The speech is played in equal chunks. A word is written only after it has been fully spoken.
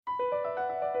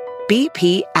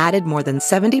BP added more than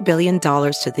 $70 billion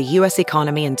to the U.S.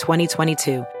 economy in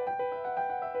 2022.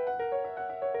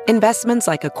 Investments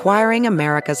like acquiring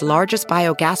America's largest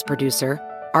biogas producer,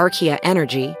 Archaea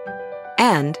Energy,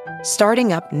 and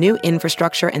starting up new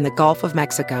infrastructure in the Gulf of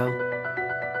Mexico.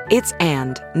 It's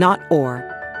and, not or.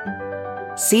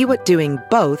 See what doing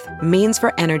both means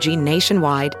for energy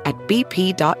nationwide at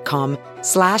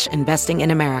bp.com/investing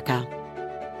in America.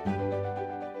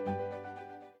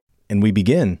 And we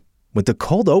begin with the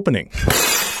cold opening.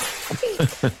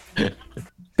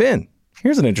 Ben,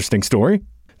 here's an interesting story.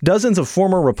 Dozens of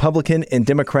former Republican and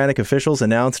Democratic officials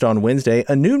announced on Wednesday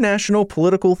a new national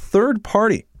political third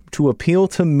party to appeal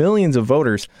to millions of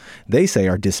voters they say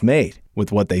are dismayed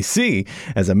with what they see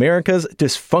as America's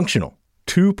dysfunctional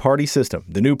two-party system.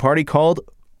 The new party, called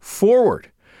Forward,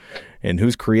 and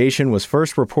whose creation was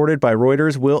first reported by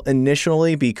Reuters, will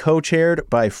initially be co-chaired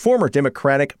by former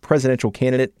Democratic presidential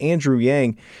candidate Andrew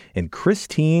Yang and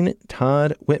Christine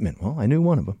Todd Whitman. Well, I knew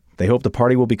one of them. They hope the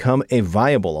party will become a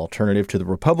viable alternative to the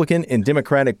Republican and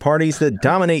Democratic parties that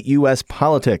dominate U.S.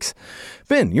 politics.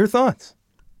 Ben, your thoughts?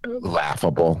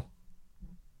 Laughable.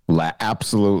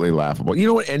 Absolutely laughable. You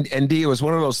know what? And D, it was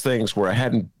one of those things where I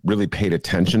hadn't really paid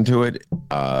attention to it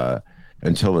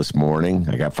until this morning.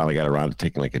 I finally got around to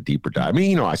taking like a deeper dive. I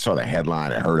mean, I saw the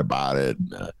headline, I heard about it,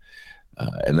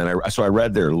 and then I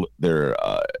read their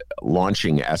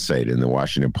launching essay in the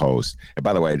Washington Post. And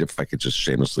by the way, if I could just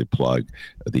shamelessly plug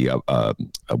the a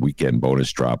weekend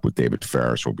bonus drop with David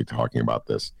Ferris, we'll be talking about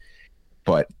this.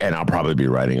 And I'll probably be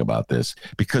writing about this,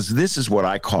 because this is what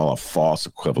I call a false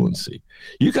equivalency.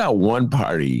 You got one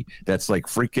party that's like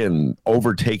freaking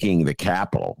overtaking the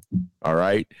Capitol, all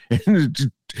right?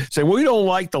 Saying, well, we don't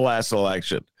like the last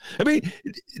election. I mean,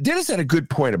 Dennis had a good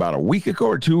point about a week ago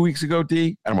or 2 weeks ago,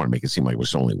 D. I don't want to make it seem like it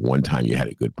was only one time you had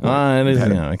a good point.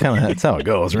 That's how it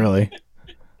goes, really.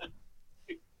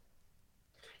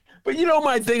 But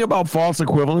my thing about false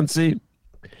equivalency?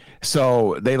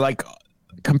 So they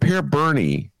compare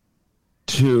Bernie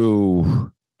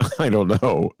to, I don't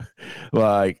know,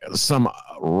 like some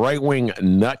right-wing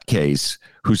nutcase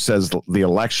who says the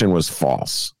election was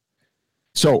false.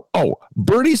 So,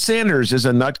 Bernie Sanders is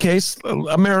a nutcase,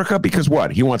 America, because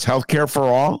what? He wants health care for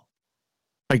all?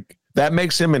 Like, that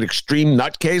makes him an extreme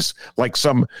nutcase, like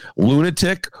some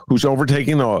lunatic who's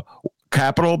overtaking the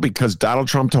Capitol because Donald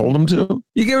Trump told him to?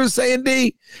 You get what I'm saying,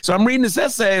 D? So I'm reading this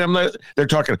essay, and they're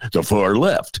talking, the far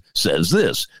left says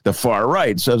this, the far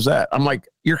right says that. I'm like,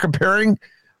 you're comparing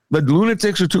the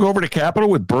lunatics who took over the Capitol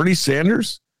with Bernie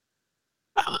Sanders?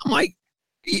 I'm like,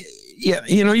 yeah,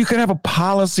 you could have a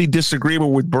policy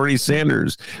disagreement with Bernie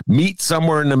Sanders. Meet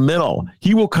somewhere in the middle.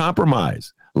 He will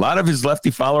compromise. A lot of his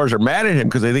lefty followers are mad at him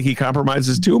because they think he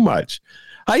compromises too much.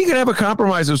 How you can have a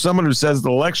compromise with someone who says the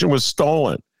election was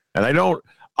stolen? And I don't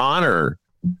honor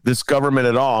this government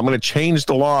at all. I'm going to change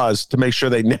the laws to make sure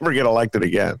they never get elected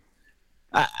again.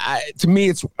 To me,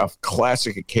 it's a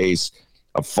classic case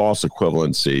of false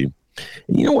equivalency.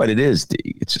 And you know what it is, D?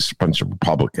 It's just a bunch of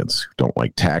Republicans who don't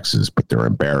like taxes, but they're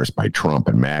embarrassed by Trump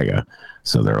and MAGA.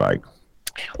 So they're like,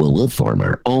 well, we'll form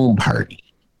our own party.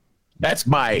 That's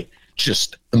my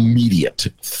just immediate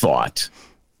thought.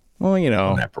 Well,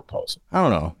 on that proposal. I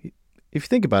don't know. If you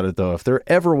think about it, though, if there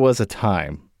ever was a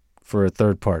time for a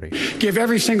third party. Give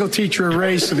every single teacher a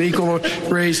raise to the equal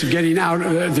raise of getting out the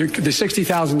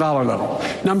 $60,000 level.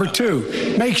 Number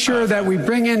two, make sure that we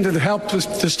bring into the help the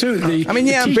student.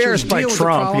 Embarrassed by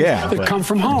Trump, that come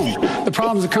from home. The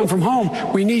problems that come from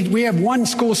home. We have one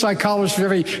school psychologist for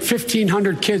every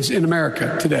 1,500 kids in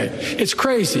America today. It's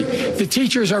crazy. The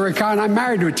teachers are and I'm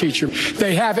married to a teacher.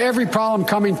 They have every problem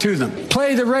coming to them.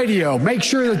 Play the radio. Make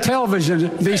sure the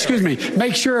television.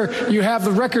 Make sure you have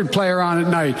the record player on at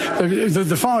night.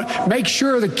 The phone. Make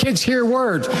sure the kids hear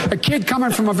words. A kid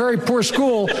coming from a very poor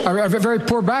school, or a very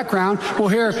poor background, will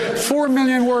hear 4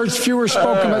 million words fewer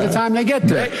spoken by the time they get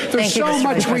there. There's so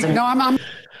much we. No, I'm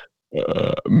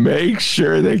make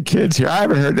sure the kids hear. I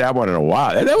haven't heard that one in a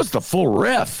while. That was the full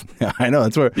riff. Yeah, I know.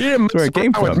 That's where it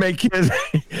came from.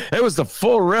 It was the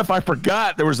full riff. I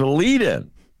forgot there was a lead in.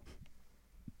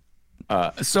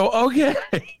 Okay.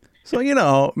 So,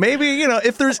 maybe,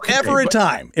 if there's ever a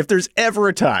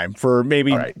time for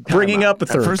maybe bringing up a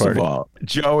third party. First of all,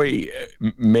 Joey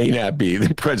may not be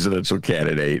the presidential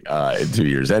candidate in 2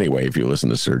 years anyway, if you listen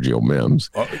to Sergio Mims.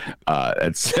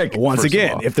 Once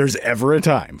again, if there's ever a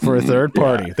time for a third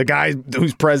party, the guy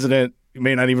who's president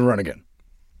may not even run again.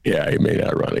 Yeah, he may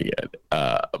not run again.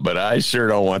 But I sure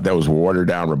don't want those watered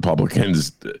down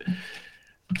Republicans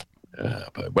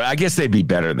but I guess they'd be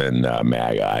better than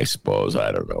MAGA, I suppose.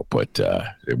 I don't know, but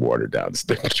they watered down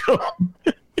stick Trump.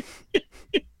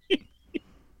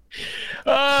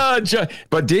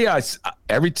 But D,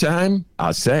 every time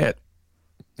I'll say it.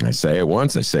 I say it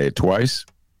once, I say it twice.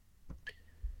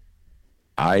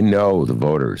 I know the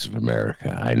voters of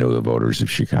America. I know the voters of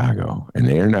Chicago, and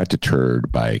they are not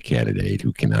deterred by a candidate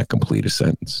who cannot complete a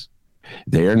sentence.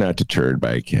 They are not deterred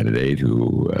by a candidate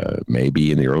who may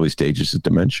be in the early stages of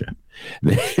dementia.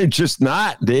 They're just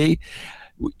not.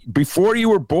 Before you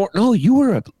were born, no, you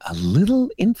were a little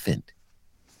infant.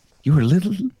 You were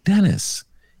little Dennis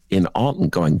in Alton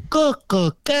going, go,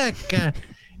 go, ga, ga.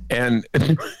 And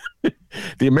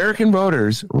the American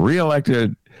voters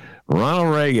reelected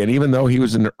Ronald Reagan, even though he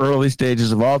was in the early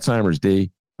stages of Alzheimer's, D.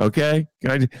 Okay?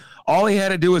 All he had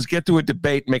to do was get to a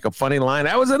debate, make a funny line.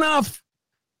 That was enough.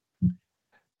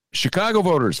 Chicago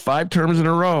voters, 5 terms in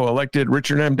a row, elected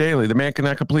Richard M. Daley. The man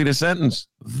cannot complete a sentence.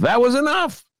 That was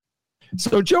enough.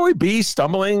 So Joey B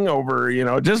stumbling over,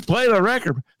 just play the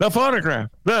record, the phonograph,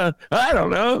 I don't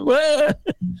know.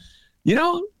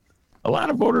 A lot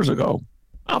of voters will go,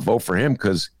 I'll vote for him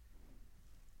because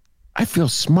I feel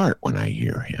smart when I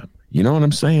hear him. You know what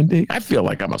I'm saying, D? I feel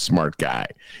like I'm a smart guy.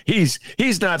 He's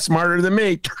not smarter than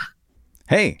me.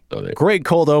 Hey, great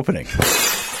cold opening.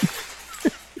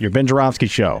 Your Ben Joravsky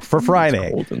Show for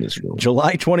Friday,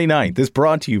 July 29th is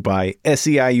brought to you by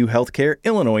SEIU Healthcare,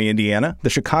 Illinois, Indiana,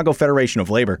 the Chicago Federation of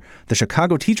Labor, the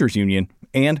Chicago Teachers Union,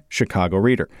 and Chicago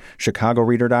Reader.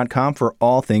 ChicagoReader.com for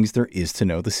all things there is to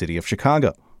know the city of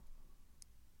Chicago.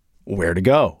 Where to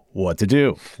go, what to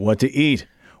do, what to eat,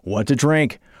 what to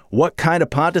drink, what kind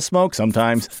of pot to smoke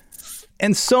sometimes,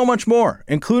 and so much more,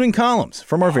 including columns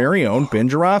from our very own Ben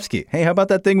Joravsky. Hey, how about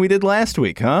that thing we did last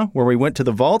week, huh? Where we went to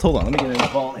the vault. Hold on, let me get in the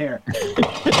vault here.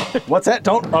 What's that?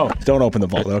 Don't open the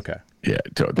vault. Okay. Yeah,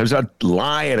 there's a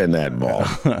lion in that vault.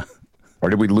 Or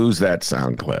did we lose that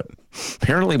sound clip?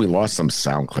 Apparently we lost some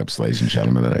sound clips, ladies and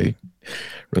gentlemen, that I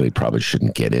really probably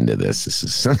shouldn't get into this. This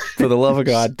is for the love of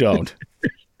God, don't.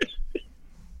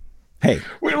 Hey,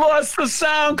 we lost the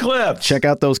sound clips. Check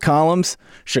out those columns.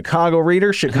 Chicago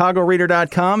Reader,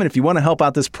 ChicagoReader.com. And if you want to help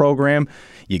out this program,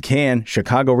 you can.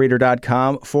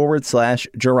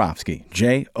 ChicagoReader.com/Joravsky.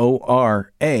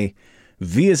 JORA,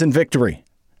 V as in victory,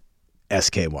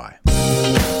 SKY.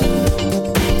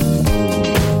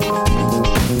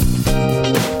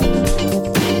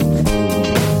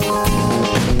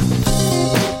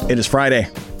 It is Friday,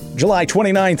 July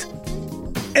 29th,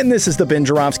 and this is the Ben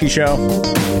Joravsky Show.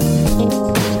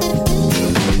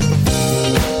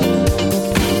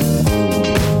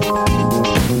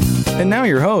 And now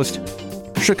your host,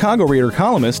 Chicago Reader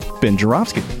columnist, Ben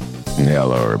Joravsky.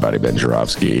 Hello, everybody. Ben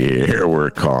Joravsky here.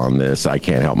 We're calling this I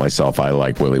Can't Help Myself. I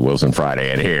Like Willie Wilson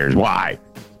Friday, and here's why.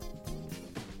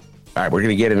 All right, we're going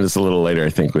to get into this a little later, I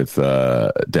think, with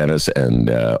Dennis and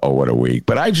What a Week.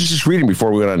 But I was just reading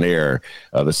before we went on the air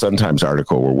the Sun-Times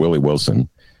article where Willie Wilson,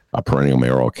 a perennial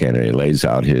mayoral candidate, lays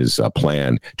out his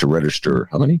plan to register,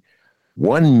 how many?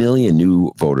 1 million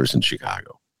new voters in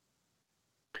Chicago.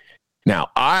 Now,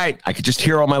 I could just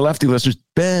hear all my lefty listeners,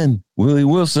 Ben, Willie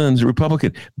Wilson's a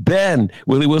Republican. Ben,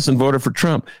 Willie Wilson voted for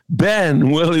Trump. Ben,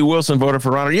 Willie Wilson voted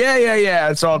for Ronald. Yeah,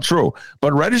 it's all true.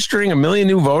 But registering 1 million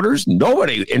new voters,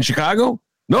 nobody in Chicago,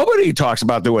 nobody talks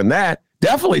about doing that.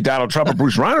 Definitely Donald Trump and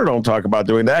Bruce Rauner don't talk about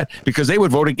doing that because they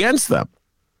would vote against them.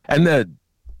 And the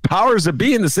powers that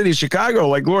be in the city of Chicago,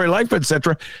 like Lori Lightfoot, et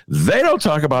cetera, they don't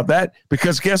talk about that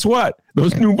because guess what?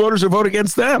 Those new voters will vote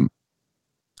against them.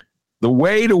 The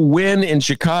way to win in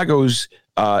Chicago's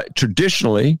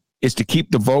traditionally is to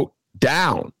keep the vote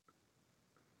down.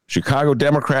 Chicago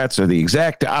Democrats are the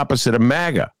exact opposite of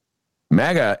MAGA.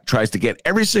 MAGA tries to get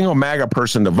every single MAGA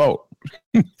person to vote.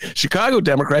 Chicago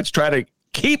Democrats try to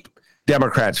keep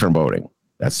Democrats from voting.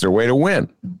 That's their way to win.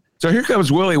 So here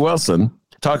comes Willie Wilson,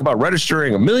 talk about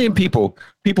registering 1 million people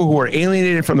who are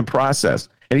alienated from the process.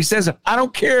 And he says, I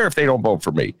don't care if they don't vote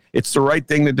for me. It's the right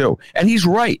thing to do. And he's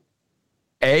right.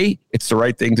 It's the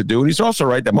right thing to do. And he's also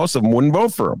right that most of them wouldn't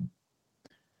vote for him.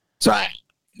 So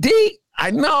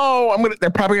I know they're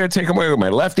probably going to take away with my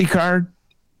lefty card.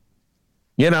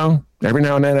 Every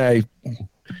now and then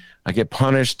I get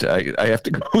punished. I have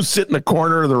to go sit in the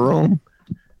corner of the room.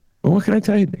 But what can I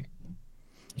tell you?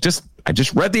 I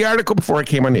just read the article before I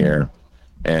came on the air.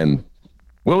 And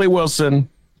Willie Wilson,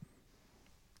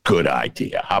 good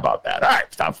idea. How about that? All right,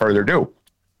 without further ado,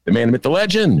 the man, the myth, the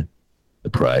legend, the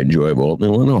pride and joy of Alton,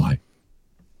 Illinois,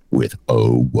 with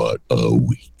Oh, What a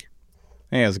Week.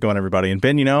 Hey, how's it going, everybody? And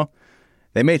Ben,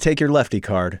 they may take your lefty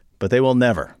card, but they will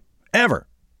never, ever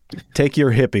take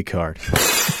your hippie card.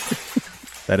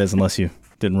 That is, unless you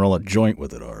didn't roll a joint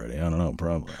with it already. I don't know,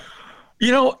 probably.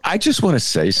 I just want to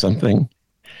say something.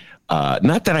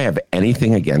 Not that I have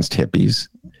anything against hippies.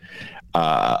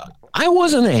 I I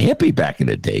wasn't a hippie back in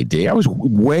the day, D. I was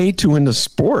way too into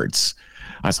sports.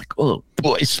 I was like, oh,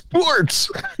 boy, sports.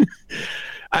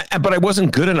 But I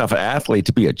wasn't good enough an athlete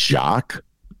to be a jock.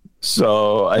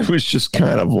 So I was just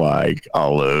kind of like a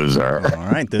loser. All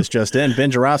right, this just in. Ben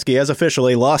Joravsky has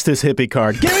officially lost his hippie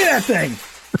card. Give me that thing!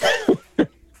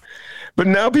 But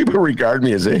now people regard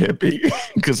me as a hippie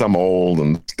because I'm old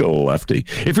and still a lefty.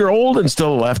 If you're old and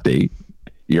still a lefty,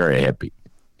 you're a hippie.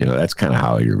 You know, that's kind of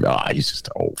how you're, he's just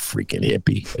an old freaking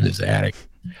hippie in his attic.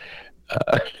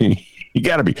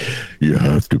 You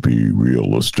have to be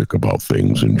realistic about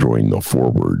things and join the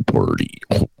forward party.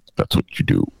 That's what you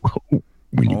do.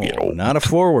 When you get old. Not a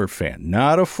forward fan.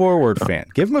 Not a forward fan.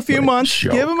 Give him a few months.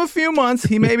 Give him a few months.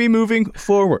 He may be moving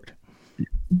forward.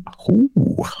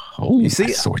 You see,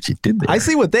 I saw what you did there. I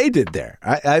see what they did there.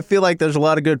 I feel like there's a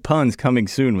lot of good puns coming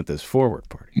soon with this forward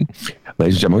party.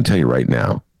 Ladies and gentlemen, I'm going to tell you right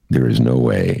now, there is no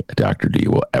way Dr. D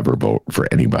will ever vote for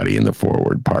anybody in the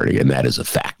forward party, and that is a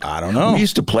fact. I don't know. We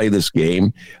used to play this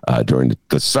game during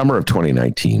the summer of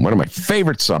 2019, one of my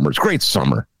favorite summers, great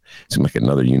summer. It seemed like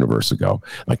another universe ago.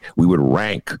 Like, we would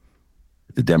rank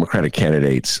the Democratic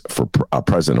candidates for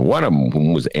president. One of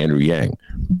them was Andrew Yang.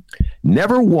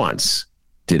 Never once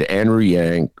did Andrew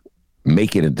Yang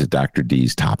make it into Dr.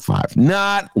 D's top 5.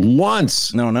 Not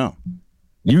once. No.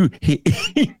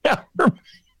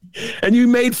 And you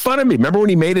made fun of me. Remember when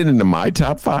he made it into my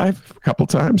top 5 a couple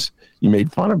times? You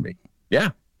made fun of me. Yeah.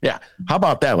 How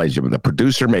about that, ladies and gentlemen? The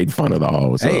producer made fun of the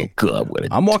host. Hey, oh, good with it.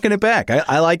 I'm walking it back.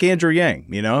 I like Andrew Yang.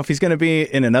 You know, if he's going to be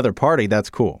in another party, that's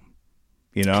cool.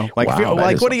 You know, like, wow,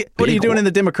 what are you doing in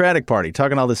the Democratic Party?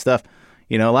 Talking all this stuff.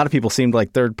 You know, a lot of people seemed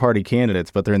like third party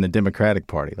candidates, but they're in the Democratic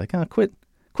Party. Like, quit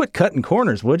cutting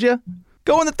corners, would you?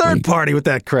 Go in the third party with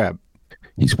that crap.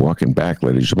 He's walking back,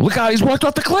 ladies and gentlemen. Look out, he's walked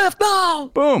off the cliff. No.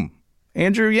 Boom.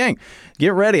 Andrew Yang.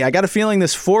 Get ready. I got a feeling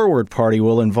this forward party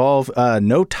will involve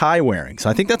no tie wearing. So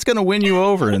I think that's going to win you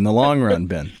over in the long run,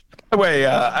 Ben. By the way,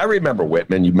 I remember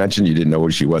Whitman. You mentioned you didn't know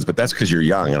who she was, but that's because you're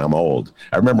young and I'm old.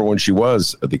 I remember when she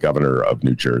was the governor of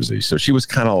New Jersey. So she was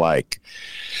kind of like,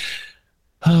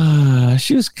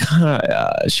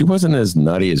 she wasn't as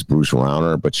nutty as Bruce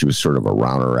Rauner, but she was sort of a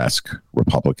Rauner-esque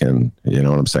Republican. You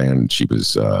know what I'm saying? She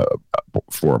was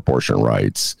for abortion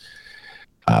rights.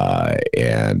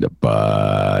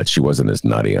 But she wasn't as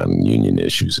nutty on union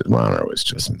issues as Rauner was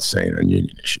just insane on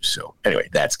union issues. So anyway,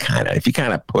 that's if you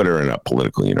kind of put her in a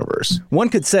political universe. One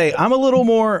could say I'm a little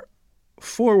more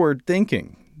forward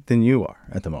thinking than you are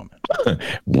at the moment.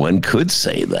 One could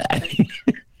say that.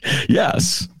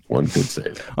 Yes, one could say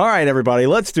that. All right, everybody,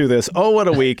 let's do this. Oh, what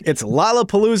a week. It's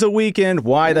Lollapalooza weekend.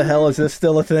 Why the hell is this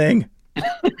still a thing?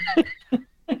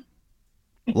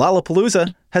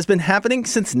 Lollapalooza has been happening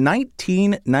since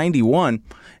 1991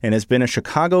 and has been a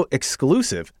Chicago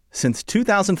exclusive since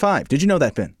 2005. Did you know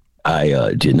that, Ben?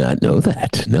 I did not know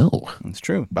that. No. It's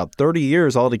true. About 30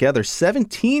 years altogether,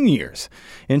 17 years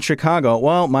in Chicago.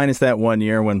 Well, minus that 1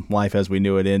 year when life as we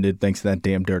knew it ended thanks to that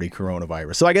damn dirty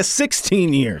coronavirus. So I guess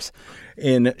 16 years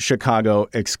in Chicago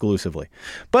exclusively.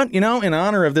 But, you know, in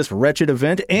honor of this wretched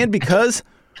event and because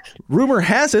rumor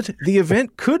has it the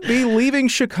event could be leaving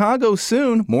Chicago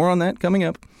soon. More on that coming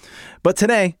up. But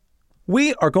today,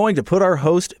 we are going to put our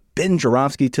host, Ben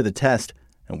Joravsky, to the test,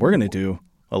 and we're going to do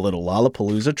a little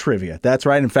Lollapalooza trivia. That's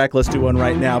right. In fact, let's do one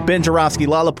right now. Ben Joravsky,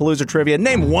 Lollapalooza trivia.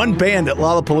 Name one band at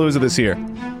Lollapalooza this year.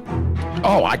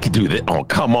 Oh, I could do that. Oh,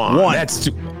 come on. One. I just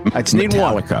need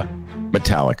Metallica. One.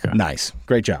 Metallica. Nice.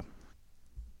 Great job.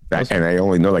 And I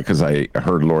only know that because I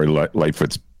heard Lori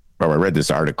Lightfoot's I read this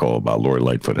article about Lori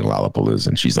Lightfoot and Lollapalooza,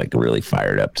 and she's like really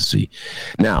fired up to see.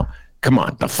 Now, come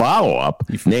on, the follow-up.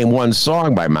 Name one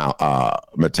song by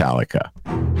Metallica.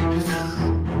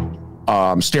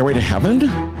 Stairway to Heaven?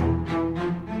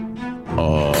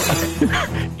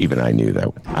 Even I knew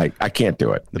that. I can't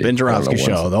do it. The Ben Joravsky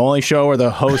Show, the only show where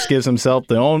the host gives himself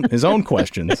his own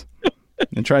questions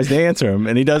and tries to answer them,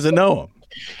 and he doesn't know them.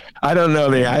 I don't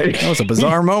know. That was a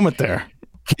bizarre moment there.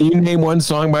 Can you name one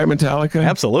song by Metallica?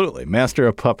 Absolutely. Master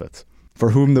of Puppets.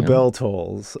 For Whom the Bell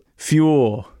Tolls.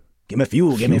 Fuel. Give me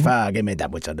fuel, give me fire, give me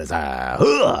that which I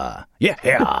desire.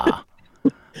 Yeah.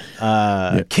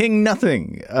 King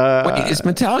Nothing. Wait, is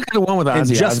Metallica the one with Ozzy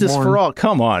Osbourne? Justice for All.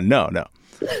 Come on. No.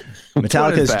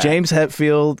 Metallica's James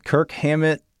Hetfield, Kirk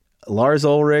Hammett, Lars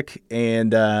Ulrich,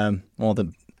 and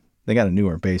they got a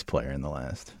newer bass player in the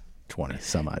last 20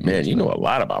 some odd years. Man, you know a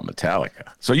lot about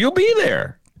Metallica. So you'll be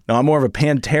there. No, I'm more of a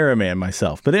Pantera man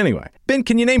myself. But anyway, Ben,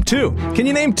 can you name two?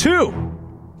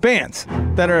 Bands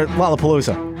that are at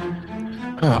Lollapalooza?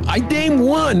 I named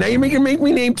one. Now you're making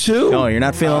me name two. No, you're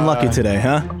not feeling lucky today,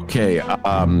 huh? Okay.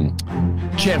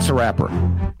 Chance the Rapper.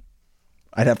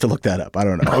 I'd have to look that up. I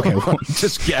don't know. Okay.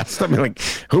 Just guessed. I mean, like,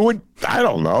 who would? I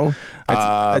don't know.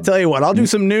 I tell you what, I'll do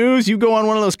some news. You go on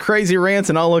one of those crazy rants,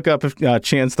 and I'll look up if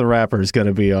Chance the Rapper is going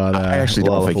to be on. I actually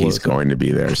don't think he's going to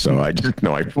be there, so I just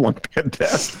know I won't get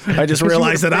that. I just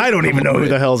realized that I don't even know who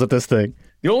the hell's at this thing.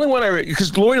 The only one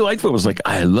because Lori Lightfoot was like,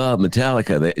 I love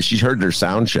Metallica. She heard their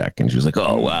sound check, and she was like,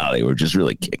 oh, wow, they were just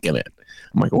really kicking it.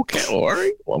 I'm like, okay,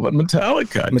 Lori, loving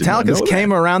Metallica. Metallica's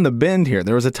came around the bend here.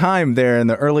 There was a time there in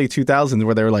the early 2000s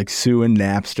where they were like suing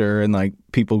Napster and like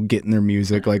people getting their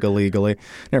music like illegally.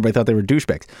 And everybody thought they were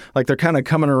douchebags. Like they're kind of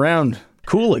coming around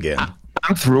cool again.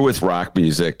 I'm through with rock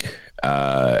music.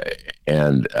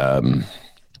 And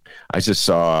I just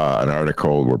saw an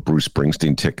article where Bruce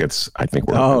Springsteen tickets, I think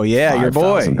were your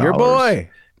boy.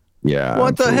 Yeah.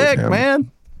 What the heck,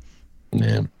 man?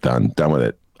 Yeah, done with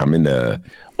it. I'm in the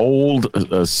old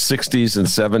 60s and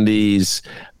 70s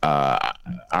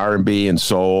R&B and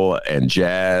soul and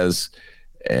jazz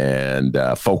and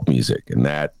folk music, and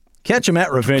that. Catch him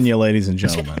at Ravinia, ladies and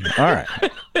gentlemen. All right.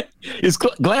 Is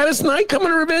Gladys Knight coming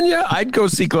to Ravinia? I'd go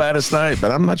see Gladys Knight,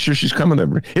 but I'm not sure she's coming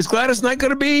to. Is Gladys Knight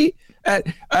going to be at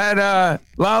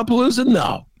Lollapalooza?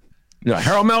 No. No,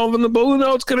 Harold Melvin the Balloon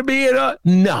Note's going to be at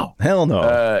no. Hell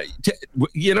no.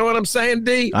 You know what I'm saying,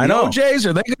 D? I know. OJs,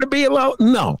 are they going to be at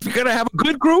No. If you're going to have a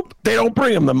good group, they don't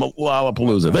bring them to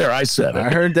Lollapalooza. There, I said it. I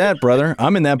heard that, brother.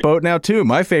 I'm in that boat now, too.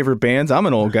 My favorite bands, I'm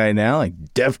an old guy now, like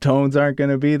Deftones aren't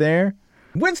going to be there.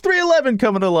 When's 311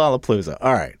 coming to Lollapalooza?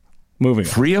 All right, moving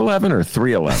on. 311 or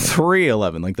 311?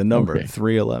 311, like the number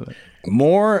 311.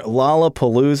 More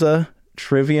Lollapalooza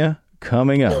trivia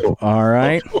coming up, all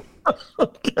right?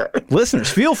 Okay. Listeners,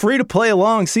 feel free to play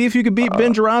along. See if you can beat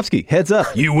Ben Joravsky. Heads up,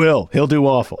 you will. He'll do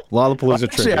awful.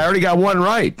 Lollapalooza trivia. I already got one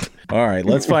right. All right,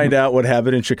 let's find out what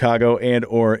happened in Chicago and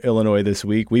or Illinois this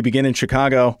week. We begin in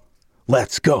Chicago.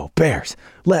 Let's go, Bears.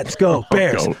 Let's go,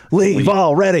 Bears. Leave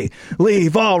already.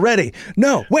 Leave already.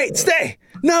 No, wait, stay.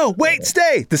 No, wait,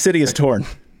 stay. The city is torn.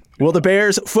 Will the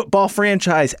Bears football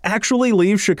franchise actually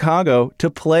leave Chicago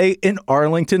to play in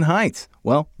Arlington Heights?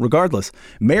 Well, regardless,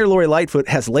 Mayor Lori Lightfoot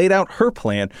has laid out her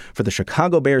plan for the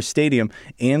Chicago Bears Stadium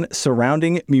and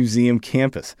surrounding museum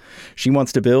campus. She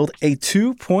wants to build a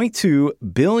 $2.2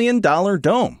 billion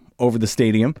dome over the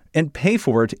stadium and pay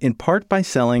for it in part by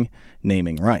selling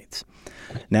naming rights.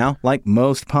 Now, like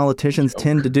most politicians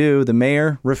tend to do, the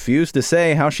mayor refused to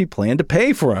say how she planned to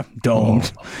pay for a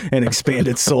domed and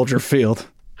expanded Soldier Field.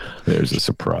 There's a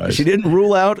surprise. She didn't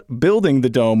rule out building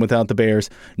the dome without the Bears,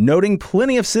 noting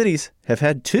plenty of cities have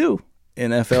had 2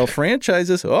 NFL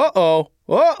franchises.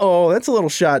 That's a little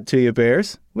shot to you,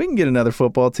 Bears. We can get another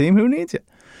football team. Who needs you?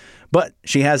 But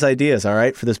she has ideas, all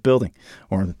right, for this building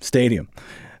or stadium.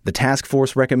 The task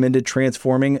force recommended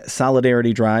transforming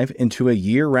Solidarity Drive into a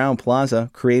year-round plaza,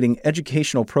 creating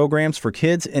educational programs for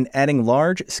kids and adding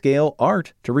large-scale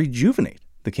art to rejuvenate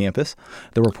the campus.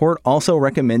 The report also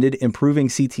recommended improving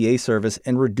CTA service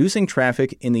and reducing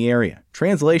traffic in the area.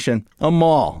 Translation, a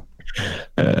mall.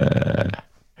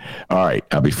 All right.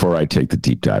 Before I take the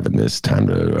deep dive in this, time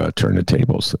to turn the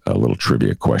tables. A little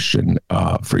trivia question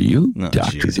for you,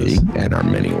 Dr. D, and our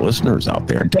many listeners out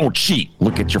there. Don't cheat.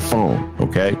 Look at your phone,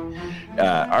 okay?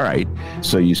 All right.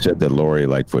 So you said that Lori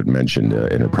Lightfoot mentioned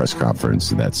in a press conference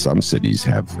that some cities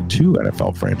have 2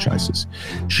 NFL franchises.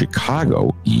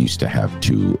 Chicago used to have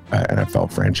 2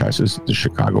 NFL franchises, the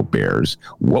Chicago Bears.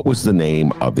 What was the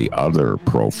name of the other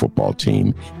pro football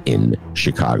team in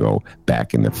Chicago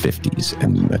back in the 50s?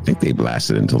 And I think they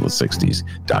lasted until the 60s.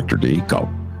 Dr. D, go.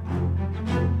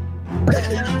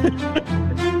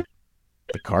 The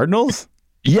Cardinals?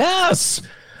 Yes.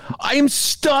 I am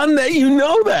stunned that you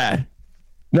know that.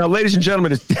 Now, ladies and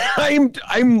gentlemen,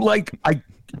 I'm like, I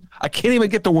can't even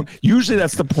get the one. Usually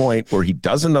that's the point where he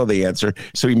doesn't know the answer.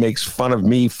 So he makes fun of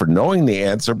me for knowing the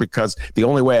answer because the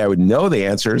only way I would know the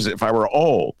answer is if I were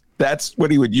old. That's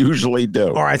what he would usually do.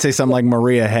 Or I'd say something like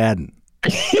Maria Haddon.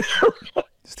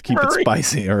 Just to keep it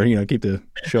spicy or, keep the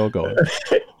show going.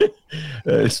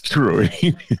 It's true.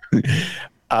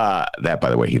 That, by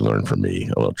the way, he learned from me.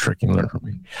 A little trick he learned from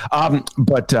me.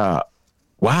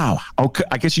 Wow. Okay.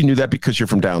 I guess you knew that because you're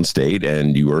from downstate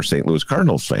and you were a St. Louis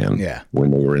Cardinals fan. Yeah. When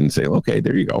they were in St. Louis. Okay,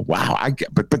 there you go. Wow.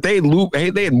 But they had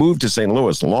moved to St.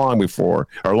 Louis long before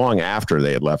or long after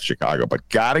they had left Chicago. But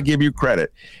got to give you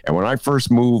credit. And when I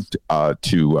first moved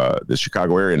to the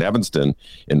Chicago area in Evanston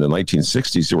in the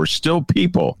 1960s, there were still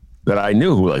people that I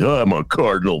knew who were like, I'm a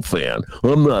Cardinal fan.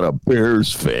 I'm not a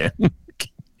Bears fan.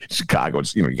 Chicago,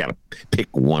 it's, you got to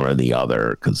pick one or the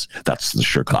other because that's the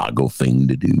Chicago thing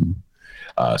to do.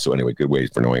 So anyway, good ways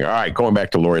for knowing. All right, going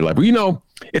back to Lori Lightfoot.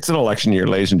 It's an election year,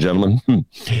 ladies and gentlemen.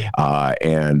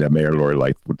 And Mayor Lori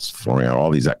Lightfoot's throwing out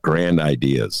all these grand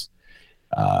ideas,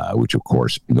 which, of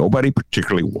course, nobody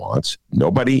particularly wants.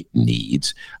 Nobody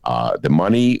needs. The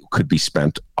money could be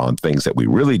spent on things that we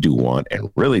really do want and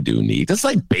really do need. That's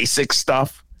like basic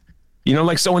stuff.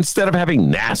 So instead of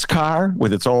having NASCAR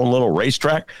with its own little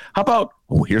racetrack, how about,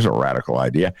 here's a radical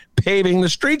idea, paving the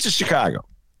streets of Chicago?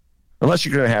 Unless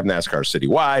you're going to have NASCAR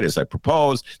citywide, as I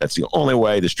proposed, that's the only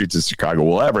way the streets of Chicago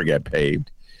will ever get paved,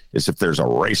 is if there's a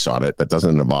race on it that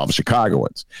doesn't involve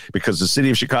Chicagoans. Because the city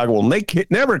of Chicago will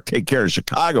never take care of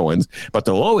Chicagoans, but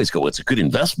they'll always go, it's a good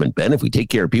investment, Ben, if we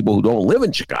take care of people who don't live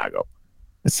in Chicago.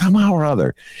 And somehow or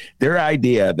other, their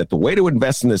idea that the way to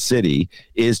invest in the city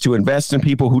is to invest in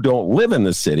people who don't live in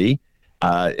the city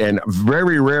and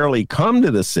very rarely come to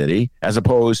the city, as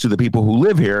opposed to the people who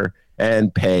live here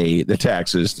and pay the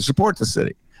taxes to support the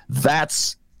city.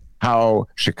 That's how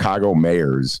Chicago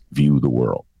mayors view the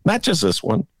world. Not just this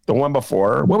one, the one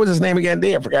before. What was his name again,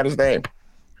 D? I forgot his name.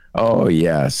 Oh,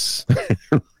 yes.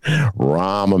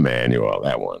 Rahm Emanuel,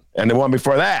 that one. And the one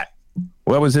before that,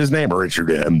 what was his name? Richard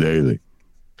M. Daley.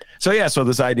 So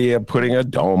this idea of putting a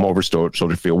dome over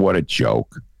Soldier Field, what a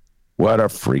joke. What a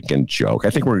freaking joke.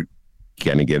 I think we're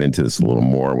going to get into this a little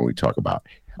more when we talk about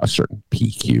a certain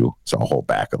PQ, so I'll hold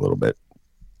back a little bit.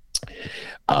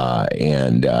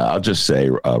 And I'll just say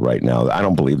right now, I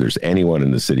don't believe there's anyone in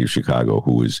the city of Chicago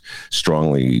who is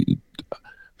strongly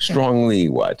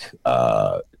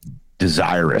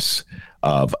desirous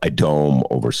of a dome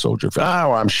over Soldier Field.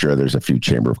 Oh, I'm sure there's a few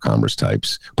Chamber of Commerce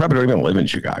types, probably don't even live in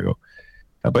Chicago.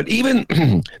 But even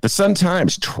the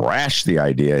Sun-Times trashed the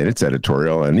idea in its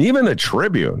editorial, and even the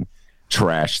Tribune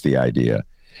trashed the idea.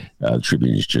 The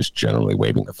Tribune is just generally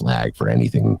waving the flag for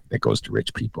anything that goes to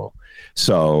rich people.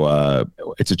 So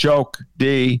it's a joke,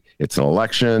 D. It's an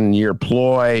election year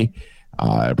ploy.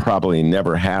 It probably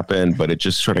never happened, but it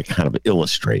just sort of kind of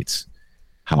illustrates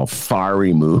how far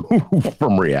removed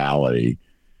from reality,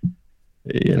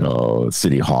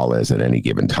 City Hall is at any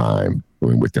given time.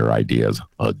 With their ideas,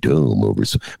 a dome over,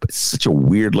 but it's such a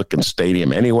weird looking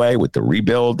stadium anyway, with the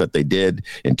rebuild that they did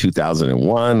in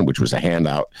 2001, which was a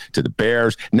handout to the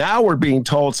Bears. Now we're being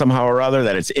told somehow or other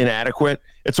that it's inadequate.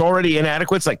 It's already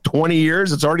inadequate. It's like 20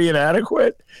 years. It's already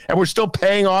inadequate. And we're still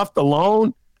paying off the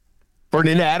loan for an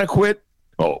inadequate.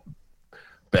 Oh,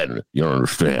 Ben, you don't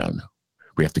understand.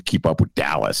 We have to keep up with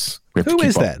Dallas. Who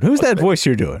is that? Who's that voice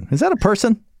you're doing? Is that a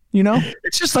person?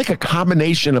 It's just like a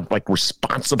combination of like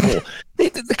responsible,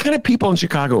 the kind of people in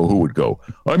Chicago who would go,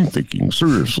 I'm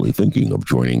seriously thinking of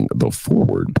joining the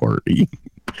Forward Party.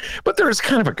 But there is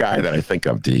kind of a guy that I think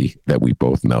of, D, that we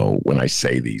both know when I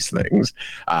say these things.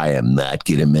 I am not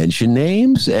going to mention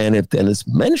names. And if Dennis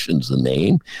mentions the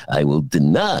name, I will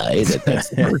deny that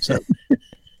that's the person.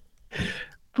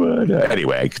 But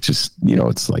anyway, I could just,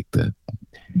 it's like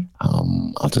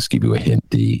I'll just give you a hint,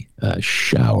 D,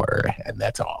 shower, and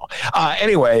that's all.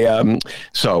 Anyway,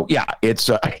 so yeah, it's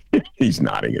he's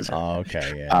nodding his head. Oh,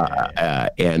 okay,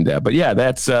 yeah. But yeah,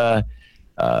 that's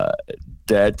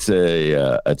it's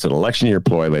an election year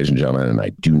ploy, ladies and gentlemen, and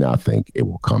I do not think it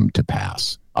will come to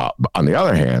pass. On the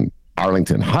other hand,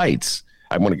 Arlington Heights,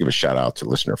 I want to give a shout out to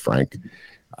listener Frank,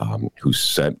 who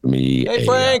sent me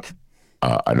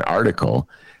an article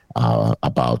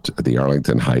about the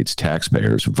Arlington Heights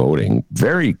taxpayers voting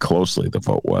very closely. The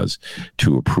vote was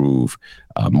to approve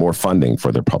more funding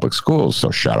for their public schools.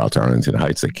 So shout out to Arlington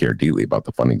Heights. They care deeply about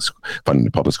the funding the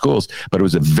public schools. But it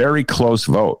was a very close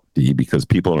vote, because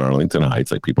people in Arlington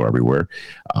Heights, like people everywhere,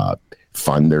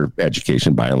 fund their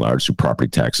education by and large through property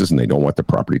taxes, and they don't want the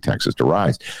property taxes to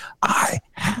rise. I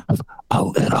have a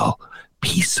little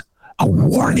piece a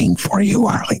warning for you,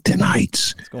 Arlington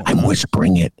Heights. I'm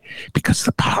whispering it because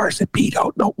the powers that be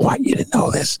don't want you to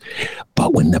know this.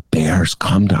 But when the Bears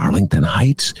come to Arlington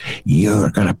Heights,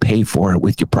 you're going to pay for it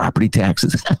with your property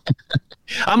taxes.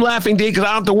 I'm laughing, D, because I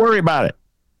don't have to worry about it.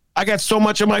 I got so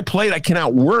much on my plate, I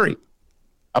cannot worry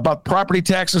about property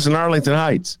taxes in Arlington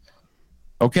Heights.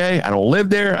 Okay? I don't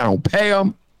live there. I don't pay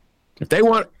them. If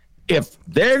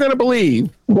they're going to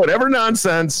believe whatever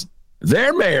nonsense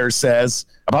their mayor says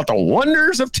about the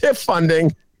wonders of TIF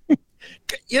funding,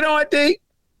 you know what, D?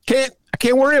 I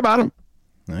can't worry about them.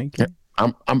 I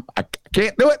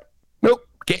can't do it. Nope.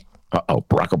 Can't.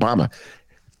 Barack Obama.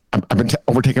 I've been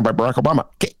overtaken by Barack Obama.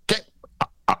 Can't.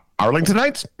 Arlington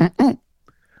Heights? Mm-mm.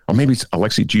 Or maybe it's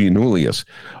Alexi Giannoulias.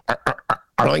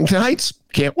 Arlington Heights?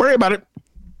 Can't worry about it.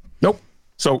 Nope.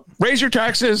 So raise your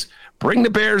taxes, bring the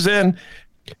Bears in.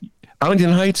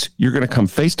 Arlington Heights, you're going to come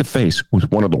face to face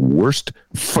with one of the worst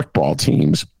football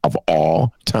teams of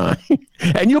all time.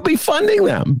 And you'll be funding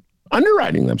them.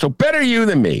 underwriting them. So better you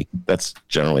than me. That's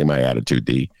generally my attitude,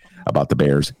 D, about the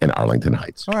Bears in Arlington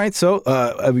Heights. All right. So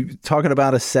talking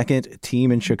about a second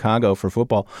team in Chicago for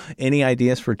football. Any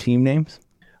ideas for team names?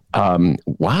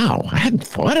 Wow. I hadn't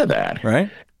thought of that. Right.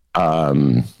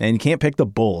 And you can't pick the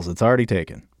Bulls. It's already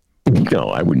taken. No,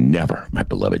 I would never. My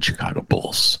beloved Chicago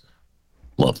Bulls.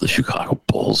 Love the Chicago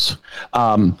Bulls.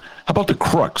 How about the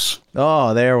Crooks?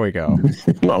 Oh, there we go.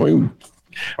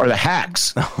 Or the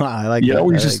Hacks. I like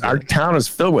that. Our town is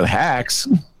filled with hacks.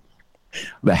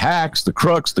 The Hacks, the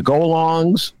Crooks, the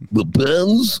Go-Longs, the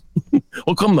Bens.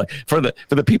 Well, for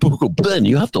the people who go, Ben,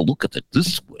 you have to look at it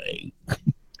this way.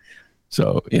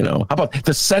 So, how about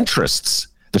the centrists?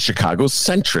 The Chicago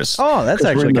centrists. Oh, that's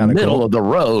actually kind of cool. In the middle of the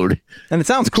road. And it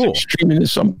sounds cool.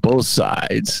 Extremists on both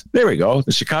sides. There we go.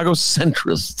 The Chicago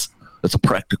centrists. That's a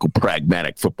practical,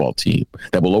 pragmatic football team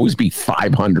that will always be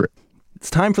 500. It's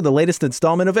time for the latest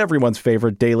installment of everyone's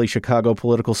favorite daily Chicago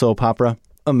political soap opera,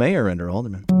 A Mayor and Her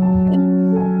Alderman.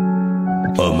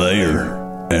 A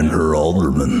mayor and her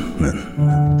alderman.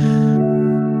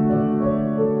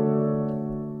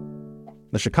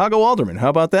 The Chicago Alderman. How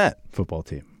about that football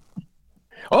team?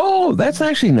 Oh, that's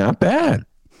actually not bad.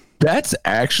 That's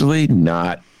actually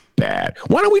not bad.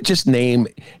 Why don't we just name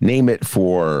it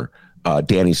for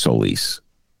Danny Solis?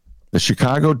 The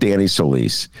Chicago Danny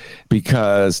Solis,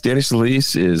 because Danny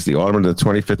Solis is the alderman of the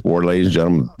 25th Ward, ladies and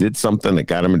gentlemen, did something that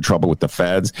got him in trouble with the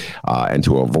feds, and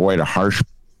to avoid a harsh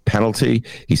penalty,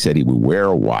 he said he would wear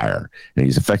a wire, and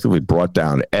he's effectively brought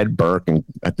down Ed Burke, and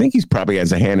I think he's probably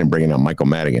has a hand in bringing out Michael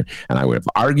Madigan. And I would have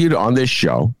argued on this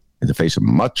show, in the face of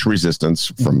much resistance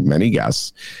from many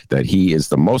guests, that he is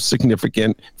the most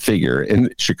significant figure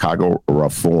in Chicago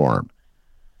reform.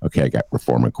 Okay, I got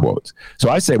reform in quotes. So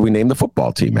I say we name the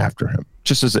football team after him.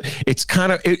 Just as it's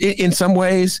kind of, in some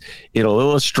ways, it'll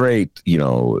illustrate,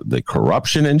 the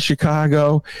corruption in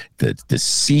Chicago, the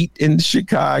deceit in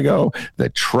Chicago, the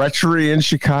treachery in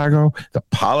Chicago, the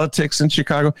politics in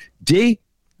Chicago.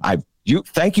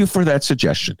 Thank you for that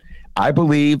suggestion. I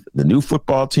believe the new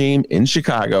football team in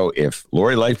Chicago, if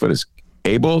Lori Lightfoot is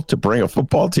able to bring a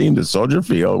football team to Soldier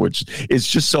Field, which is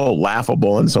just so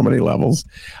laughable on so many levels,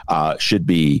 should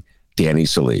be Danny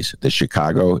Solis, the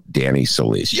Chicago Danny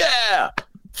Solis. Yeah,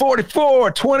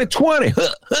 44, 2020.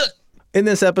 In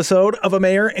this episode of A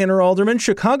Mayor and Her Alderman,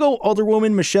 Chicago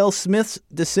Alderwoman Michelle Smith's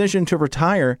decision to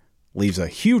retire leaves a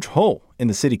huge hole in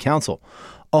the city council,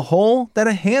 a hole that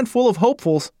a handful of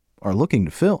hopefuls are looking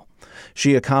to fill.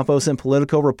 Shia Campos in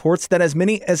Politico reports that as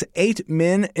many as 8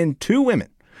 men and 2 women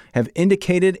have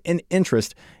indicated an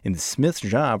interest in Smith's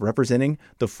job representing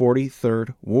the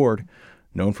 43rd Ward,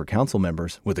 known for council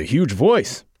members with a huge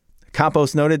voice.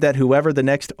 Campos noted that whoever the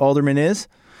next alderman is,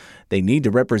 they need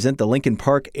to represent the Lincoln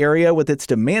Park area with its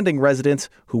demanding residents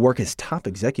who work as top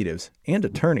executives and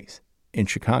attorneys in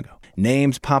Chicago.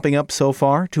 Names popping up so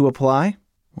far to apply?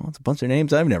 Well, it's a bunch of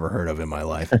names I've never heard of in my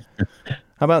life.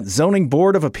 How about Zoning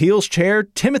Board of Appeals Chair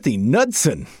Timothy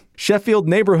Knudsen, Sheffield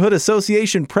Neighborhood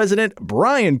Association President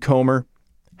Brian Comer,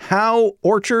 Howe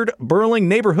Orchard Burling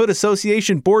Neighborhood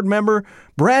Association Board Member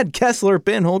Brad Kessler,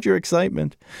 Ben, hold your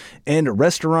excitement, and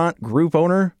restaurant group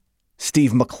owner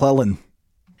Steve McClellan.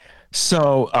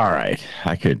 So, all right,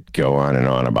 I could go on and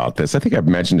on about this. I think I've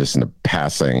mentioned this in the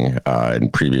passing in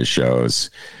previous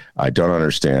shows. I don't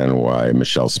understand why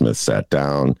Michelle Smith sat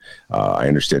down. I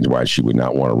understand why she would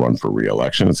not want to run for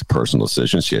re-election. It's a personal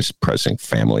decision. She has pressing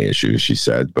family issues, she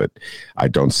said, but I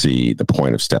don't see the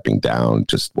point of stepping down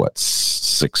just,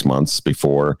 6 months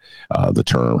before her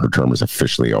term is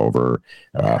officially over,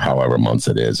 however months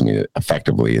it is. I mean,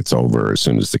 effectively, it's over as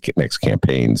soon as the next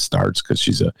campaign starts because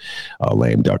she's a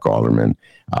lame duck alderman.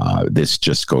 This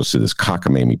just goes through this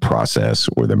cockamamie process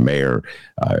where the mayor,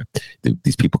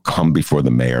 these people come before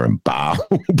the mayor and bow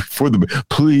before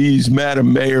please,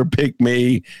 Madam Mayor, pick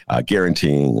me,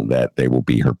 guaranteeing that they will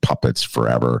be her puppets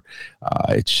forever.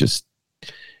 It's just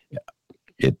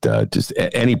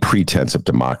any pretense of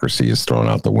democracy is thrown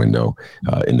out the window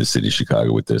in the city of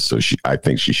Chicago with this. So I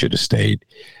think she should have stayed.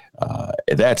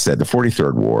 That said, the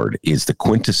 43rd Ward is the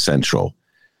quintessential.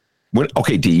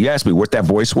 D, you asked me what that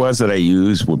voice was that I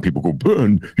use when people go,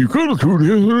 Ben, you gotta do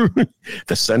this.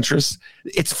 The centrist,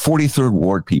 it's 43rd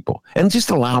Ward people. And just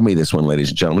allow me this one, ladies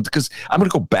and gentlemen, because I'm going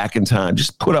to go back in time.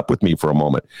 Just put up with me for a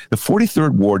moment. The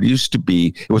 43rd Ward used to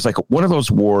be, it was like one of those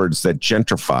wards that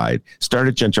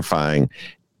started gentrifying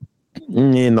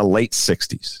in the late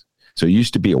 60s. So it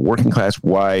used to be a working class,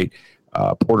 white,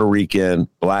 Puerto Rican,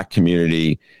 black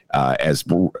community,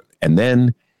 and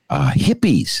then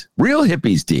hippies, real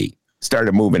hippies, D,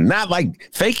 started moving. Not like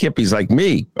fake hippies like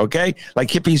me, okay? Like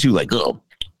hippies who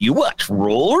you watch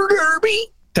roller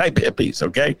derby? type hippies,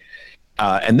 okay?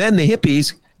 And then the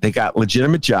hippies, they got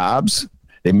legitimate jobs,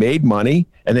 they made money,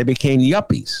 and they became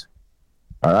yuppies,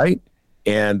 all right?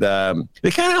 And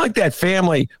they kind of like that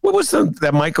family. What was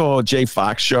that Michael J.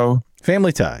 Fox show?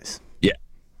 Family Ties. Yeah.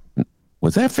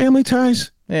 Was that Family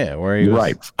Ties? Yeah, where he You're was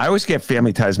right. I always get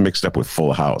Family Ties mixed up with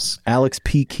Full House. Alex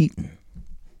P. Keaton.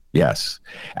 Yes.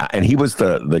 And he was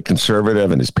the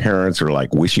conservative, and his parents are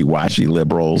like wishy-washy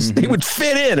liberals. They would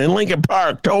fit in Lincoln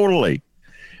Park, totally.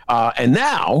 And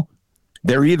now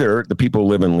they're either the people who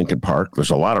live in Lincoln Park. There's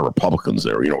a lot of Republicans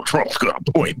there. Trump's got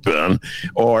a point, Ben.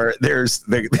 Or there's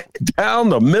down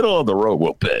the middle of the road.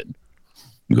 Well, Ben,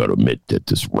 you got to admit that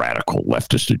this radical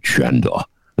leftist agenda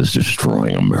is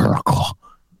destroying America.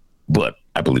 But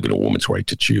I believe in a woman's right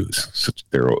to choose. So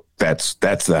that's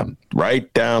them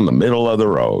right down the middle of the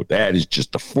road. That is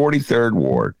just the 43rd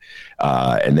Ward.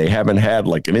 And they haven't had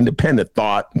like an independent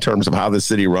thought in terms of how the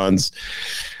city runs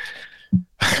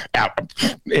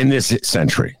in this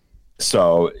century.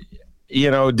 So,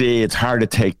 D, it's hard to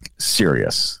take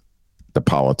serious the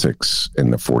politics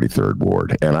in the 43rd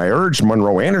Ward. And I urged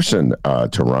Monroe Anderson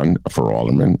to run for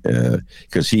alderman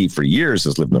because he, for years,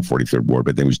 has lived in the 43rd Ward,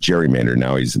 but then he was gerrymandered.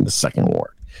 Now he's in the 2nd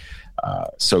Ward.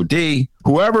 So, D,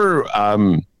 whoever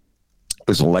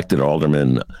is elected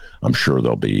alderman, I'm sure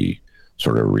there'll be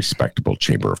sort of a respectable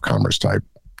Chamber of Commerce type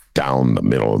down the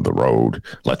middle of the road.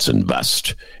 Let's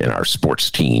invest in our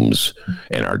sports teams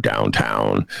and our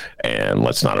downtown, and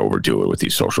let's not overdo it with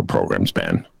these social programs,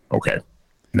 Ben. Okay.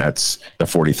 That's the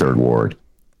 43rd Ward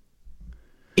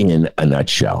in a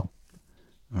nutshell.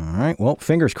 All right. Well,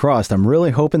 fingers crossed. I'm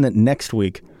really hoping that next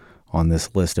week on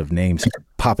this list of names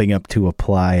popping up to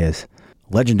apply is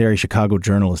legendary Chicago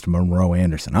journalist Monroe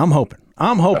Anderson. I'm hoping.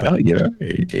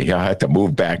 He'll have to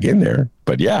move back in there.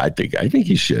 But yeah, I think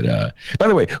he should. By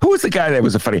the way, who was the guy that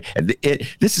was a funny?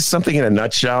 This is something in a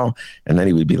nutshell, and then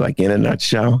he would be like in a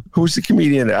nutshell. Who was the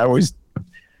comedian? I always.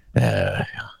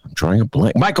 I'm drawing a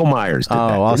blank. Michael Myers did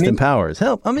that, Austin Powers.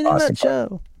 Help, I'm in a Austin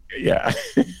nutshell. Yeah.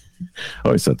 I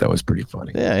always thought that was pretty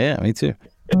funny. Yeah, me too.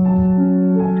 A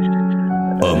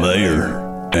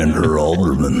mayor and her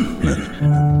alderman.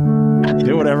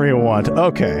 Do whatever you want.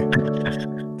 Okay.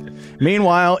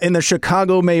 Meanwhile, in the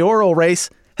Chicago mayoral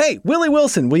race, hey, Willie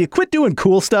Wilson, will you quit doing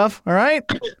cool stuff, all right?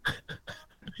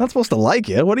 Not supposed to like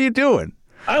you. What are you doing?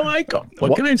 I like him.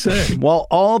 What can I say? While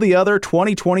all the other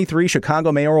 2023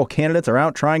 Chicago mayoral candidates are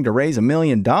out trying to raise $1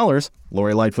 million,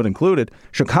 Lori Lightfoot included,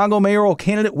 Chicago mayoral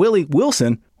candidate Willie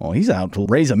Wilson, well, he's out to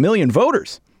raise 1 million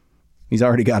voters. He's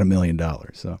already got $1 million.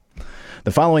 So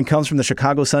the following comes from the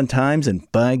Chicago Sun-Times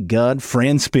and, by God,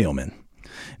 Fran Spielman.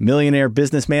 Millionaire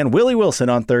businessman Willie Wilson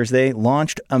on Thursday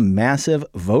launched a massive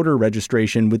voter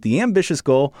registration with the ambitious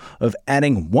goal of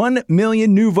adding 1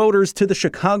 million new voters to the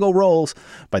Chicago rolls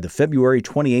by the February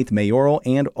 28th mayoral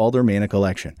and aldermanic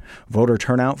election. Voter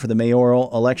turnout for the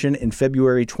mayoral election in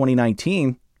February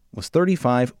 2019 was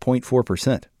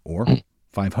 35.4%, or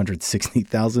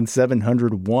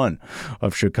 560,701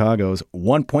 of Chicago's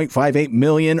 1.58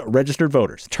 million registered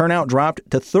voters. Turnout dropped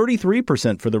to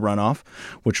 33% for the runoff,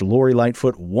 which Lori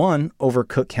Lightfoot won over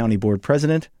Cook County Board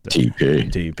President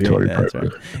TP. That's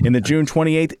right. In the June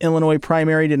 28th Illinois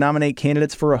primary to nominate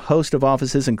candidates for a host of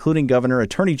offices, including governor,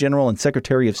 attorney general, and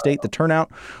secretary of state, the turnout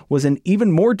was an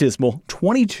even more dismal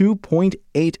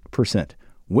 22.8%.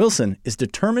 Wilson is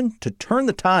determined to turn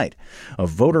the tide of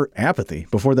voter apathy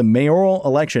before the mayoral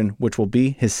election, which will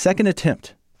be his second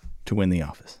attempt to win the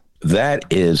office. That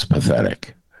is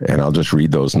pathetic. And I'll just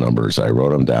read those numbers. I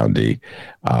wrote them down, D.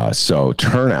 So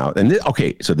turnout.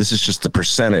 So this is just the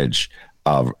percentage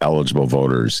of eligible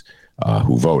voters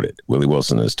who voted. Willie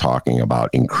Wilson is talking about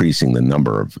increasing the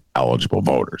number of eligible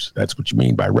voters. That's what you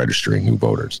mean by registering new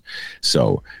voters.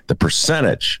 So the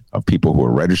percentage of people who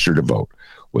are registered to vote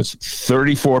was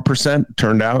 34%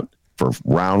 turned out for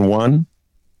round one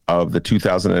of the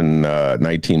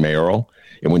 2019 mayoral.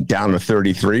 It went down to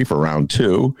 33 for round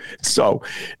two. So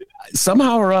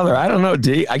somehow or other, I don't know,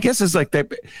 D, I guess it's like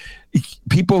that.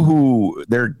 People who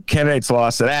their candidates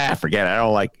lost said, forget it. I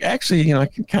don't like, actually, I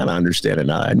can kind of understand it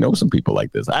now. I know some people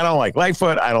like this. I don't like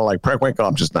Lightfoot. I don't like Preckwinkle.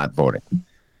 I'm just not voting.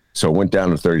 So it went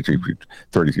down to 33%.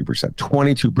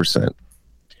 22%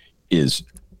 is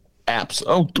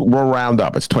we'll round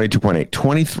up. It's 22.8.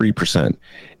 23%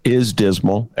 is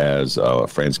dismal, as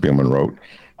Fran Spielman wrote.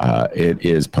 It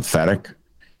is pathetic,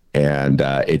 and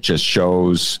it just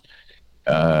shows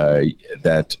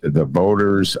that the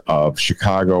voters of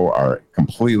Chicago are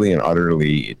completely and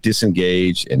utterly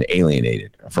disengaged and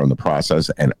alienated from the process.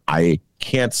 And I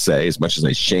can't say, as much as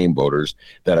I shame voters,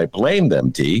 that I blame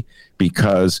them, D,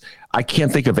 because I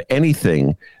can't think of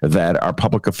anything that our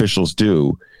public officials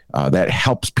do that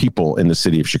helps people in the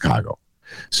city of Chicago.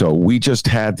 So we just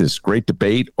had this great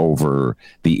debate over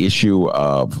the issue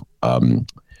of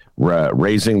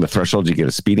raising the threshold to get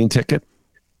a speeding ticket.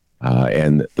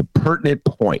 And the pertinent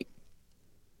point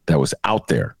that was out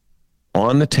there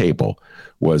on the table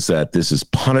was that this is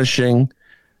punishing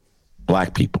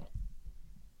black people.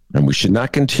 And we should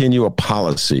not continue a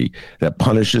policy that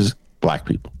punishes black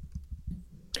people.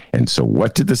 And so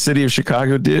what did the city of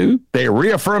Chicago do? They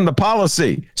reaffirmed the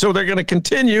policy. So they're going to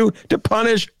continue to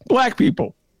punish black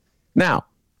people. Now,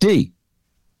 D,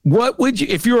 what would you,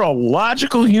 if you're a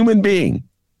logical human being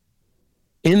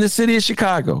in the city of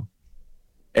Chicago,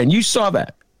 and you saw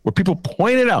that, where people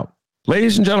pointed out,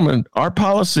 ladies and gentlemen, our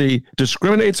policy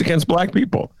discriminates against black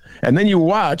people. And then you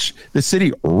watch the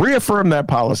city reaffirm that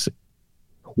policy.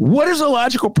 What is a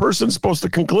logical person supposed to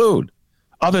conclude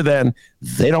other than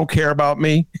they don't care about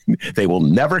me? They will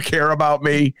never care about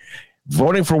me.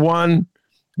 Voting for one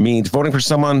means voting for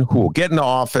someone who will get into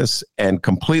office and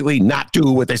completely not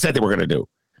do what they said they were going to do,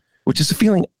 which is a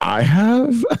feeling I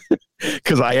have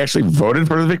because I actually voted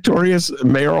for the victorious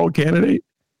mayoral candidate.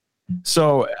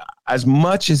 So as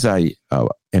much as I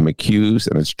am accused,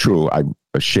 and it's true, I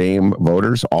shame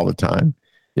voters all the time.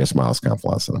 Yes, Miles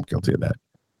Konflassen, I'm guilty of that.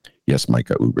 Yes,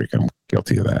 Micah Ubrick, I'm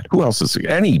guilty of that. Who else is?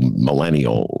 Any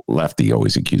millennial lefty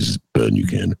always accuses Ben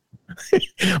Buchanan.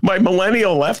 My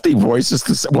millennial lefty voice is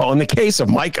the same. Well, in the case of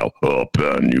Micah, oh,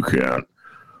 Ben, you can't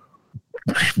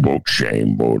vote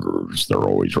shame voters. They're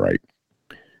always right.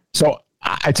 So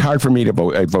it's hard for me to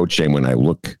vote shame when I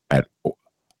look at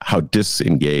how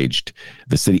disengaged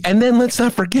the city. And then let's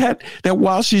not forget that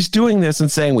while she's doing this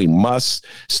and saying we must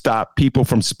stop people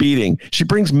from speeding, she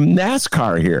brings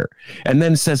NASCAR here and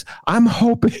then says, I'm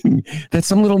hoping that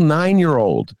some little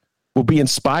 9-year-old will be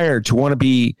inspired to want to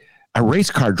be a race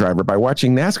car driver by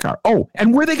watching NASCAR. Oh,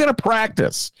 and where are they going to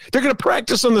practice? They're going to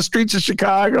practice on the streets of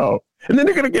Chicago. And then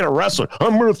they're going to get arrested.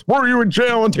 I'm going to throw you in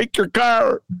jail and take your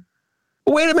car.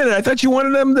 Wait a minute. I thought you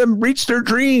wanted them to reach their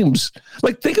dreams.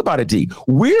 Like, think about it, D.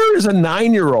 Where is a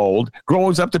 9-year-old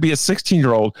grows up to be a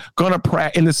 16-year-old going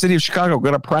to in the city of Chicago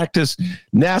going to practice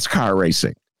NASCAR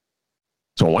racing?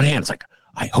 So on one hand, it's like,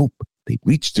 I hope they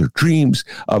reach their dreams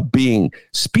of being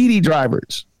speedy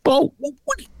drivers. Well, you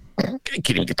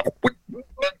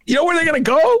know where they're going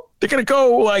to go? They're going to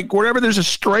go like wherever there's a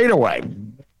straightaway.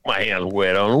 My hands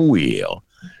wet on a wheel.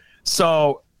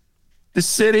 So the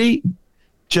city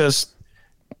just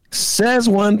says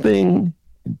one thing,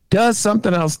 does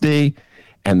something else, D,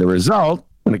 and the result,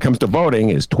 when it comes to voting,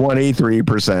 is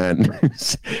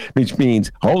 23%, which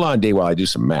means, hold on, D, while I do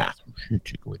some math,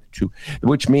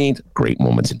 which means, great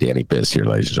moments in Danny Biss here,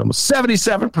 ladies and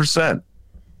gentlemen, 77%.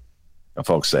 Now,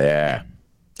 folks say,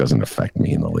 doesn't affect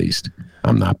me in the least.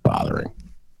 I'm not bothering.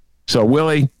 So,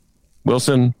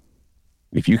 Wilson,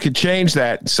 if you could change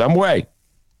that in some way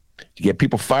to get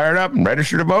people fired up and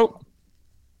register to vote,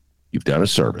 you've done a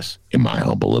service, in my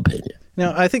humble opinion.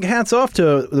 Now, I think hats off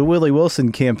to the Willie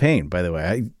Wilson campaign, by the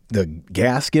way. The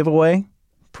gas giveaway,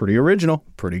 pretty original,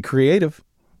 pretty creative.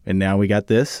 And now we got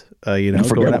this, I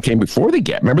forget what came before the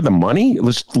gas. Remember the money? It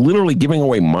was literally giving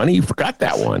away money. You forgot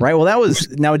that one. Right. Well, that was,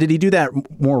 now, did he do that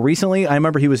more recently? I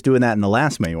remember he was doing that in the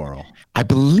last mayoral. I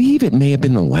believe it may have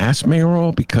been the last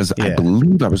mayoral because I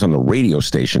believe I was on the radio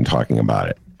station talking about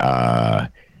it.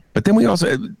 But then we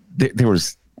also,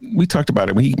 we talked about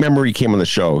it. Remember he came on the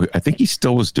show. I think he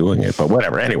still was doing it, but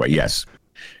whatever. Anyway, yes.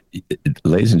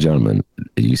 Ladies and gentlemen,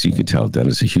 you can tell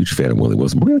Dennis is a huge fan of Willie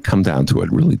Wilson. We're going to come down to a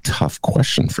really tough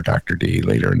question for Dr. D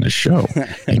later in the show.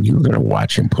 And you're going to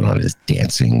watch him put on his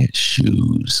dancing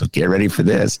shoes. So get ready for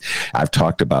this. I've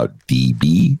talked about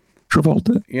DB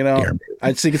Travolta.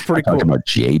 I think it's pretty cool. Talked about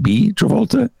JB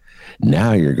Travolta.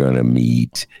 Now you're going to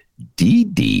meet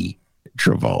DD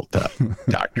Travolta.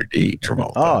 Dr. D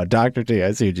Travolta. Oh, Dr. D.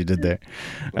 I see what you did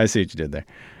there.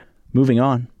 Moving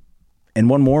on. And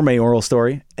one more mayoral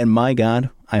story, and my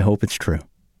God, I hope it's true.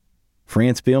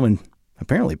 Fran Spielman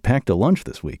apparently packed a lunch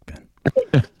this week, Ben,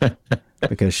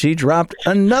 because she dropped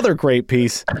another great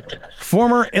piece.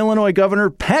 Former Illinois Governor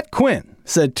Pat Quinn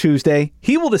said Tuesday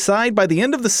he will decide by the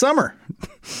end of the summer.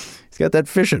 He's got that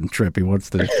fishing trip he wants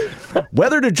to do.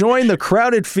 Whether to join the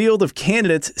crowded field of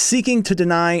candidates seeking to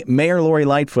deny Mayor Lori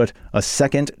Lightfoot a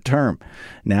second term.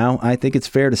 Now, I think it's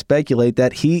fair to speculate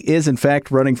that he is, in fact,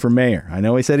 running for mayor. I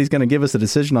know he said he's going to give us a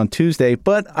decision on Tuesday,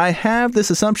 but I have this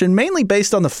assumption mainly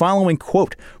based on the following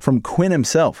quote from Quinn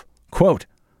himself. Quote,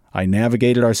 I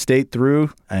navigated our state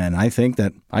through, and I think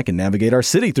that I can navigate our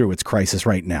city through its crisis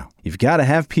right now. You've got to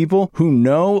have people who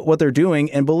know what they're doing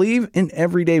and believe in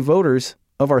everyday voters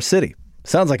of our city.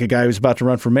 Sounds like a guy who's about to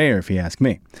run for mayor, if you ask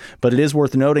me. But it is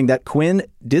worth noting that Quinn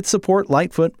did support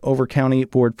Lightfoot over County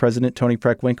Board President Tony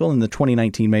Preckwinkle in the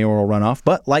 2019 mayoral runoff,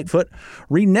 but Lightfoot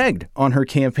reneged on her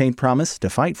campaign promise to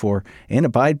fight for and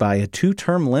abide by a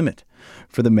 2-term limit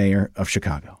for the mayor of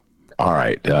Chicago. All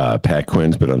right. Pat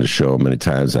Quinn's been on the show many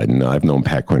times. I've known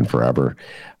Pat Quinn forever,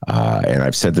 and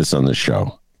I've said this on the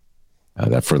show,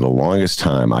 that for the longest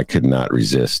time I could not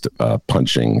resist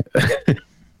punching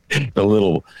the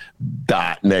little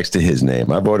dot next to his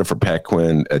name. I voted for Pat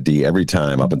Quinn D every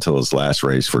time up until his last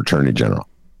race for Attorney General.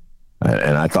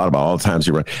 And I thought about all the times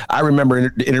he ran. I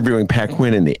remember interviewing Pat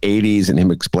Quinn in the 80s and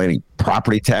him explaining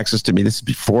property taxes to me. This is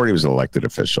before he was an elected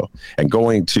official. And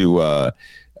going to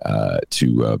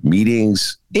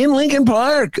meetings in Lincoln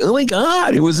Park. Oh, my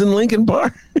God, it was in Lincoln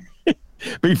Park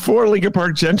before Lincoln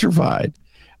Park gentrified.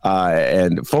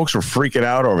 And folks were freaking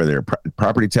out over their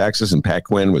property taxes, and Pat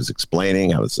Quinn was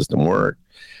explaining how the system worked.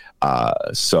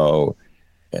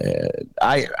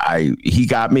 He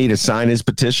got me to sign his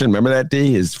petition. Remember that,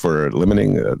 D? Is for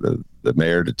limiting the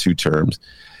mayor to 2 terms.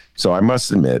 So I must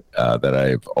admit that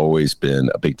I've always been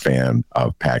a big fan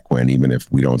of Pat Quinn, even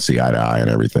if we don't see eye to eye on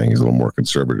everything. He's a little more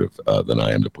conservative than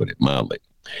I am, to put it mildly.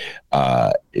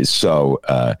 That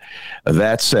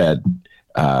said,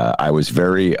 I was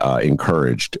very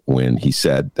encouraged when he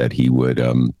said that he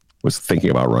was thinking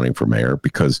about running for mayor,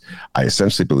 because I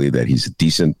essentially believe that he's a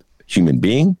decent human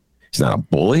being. He's not a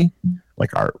bully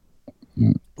like our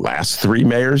last 3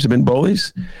 mayors have been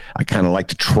bullies. I kind of like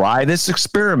to try this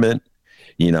experiment.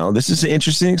 This is an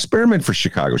interesting experiment for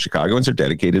Chicago. Chicagoans are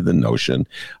dedicated to the notion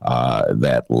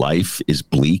that life is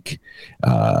bleak,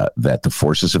 that the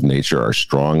forces of nature are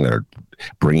strong, that are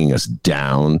bringing us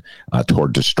down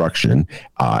toward destruction.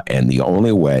 And the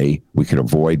only way we can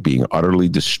avoid being utterly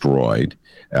destroyed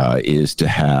is to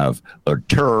have a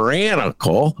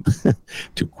tyrannical,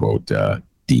 to quote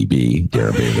DB,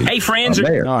 Darren Bailey. Hey, friends. All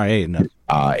right. No.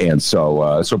 And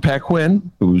so Pat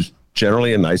Quinn, who's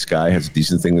generally a nice guy, has a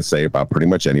decent thing to say about pretty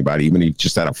much anybody, even if he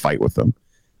just had a fight with them.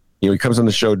 He comes on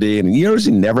the show, D, and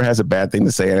he never has a bad thing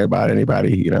to say about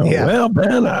anybody. Yeah. Well,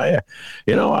 Ben,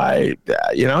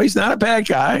 he's not a bad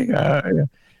guy.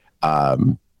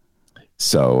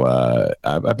 So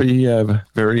I'd be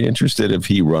very interested if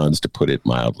he runs, to put it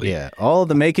mildly. Yeah, all of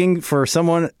the making for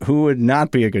someone who would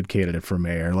not be a good candidate for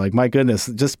mayor. Like, my goodness,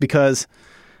 just because,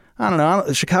 I don't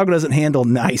know, Chicago doesn't handle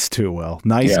nice too well.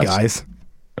 Nice guys.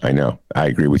 I know. I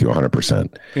agree with you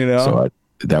 100%. So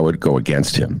that would go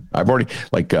against him. I've already,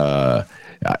 you got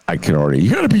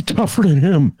to be tougher than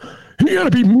him. And you got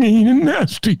to be mean and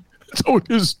nasty. So it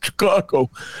is Chicago.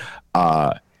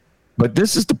 But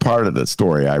this is the part of the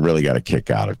story I really got a kick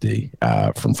out of, D,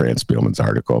 from Fran Spielman's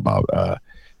article about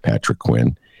Patrick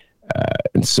Quinn.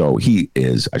 And so he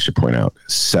is, I should point out,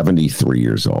 73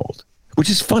 years old. Which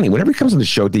is funny. Whenever he comes on the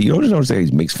show, do you always notice that he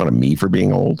makes fun of me for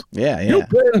being old? Yeah.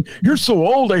 Ben, you're so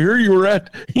old. I hear you were at,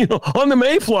 on the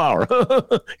Mayflower.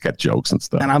 Got jokes and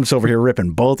stuff. And I'm just over here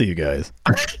ripping both of you guys.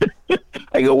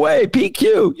 I go, wait,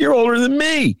 PQ, you're older than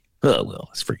me. Oh, well,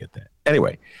 let's forget that.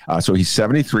 Anyway, so he's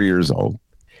 73 years old.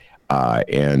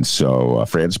 And so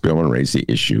Fran Spielman raised the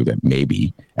issue that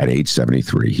maybe at age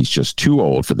 73, he's just too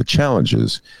old for the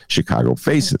challenges Chicago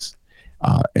faces.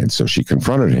 And so she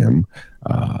confronted him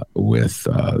with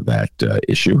that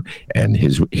issue. And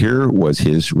here was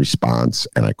his response,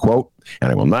 and I quote,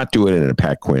 and I will not do it in a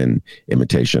Pat Quinn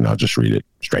imitation. I'll just read it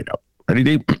straight up. Ready,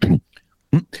 Dave?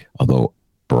 Although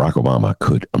Barack Obama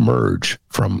could emerge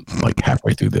from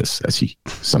halfway through this, as he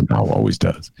somehow always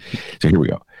does. So here we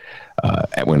go.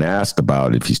 When asked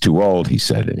about if he's too old, he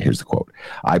said, and here's the quote,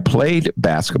 "I played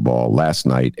basketball last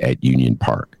night at Union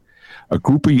Park. A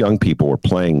group of young people were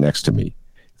playing next to me.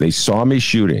 They saw me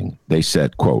shooting. They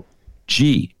said, quote,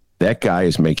 'Gee, that guy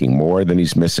is making more than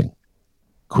he's missing.'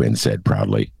 Quinn said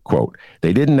proudly, quote,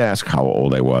 'They didn't ask how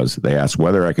old I was. They asked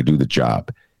whether I could do the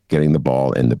job, getting the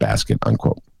ball in the basket,'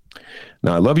 unquote."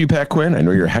 Now, I love you, Pat Quinn. I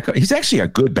know you're he's actually a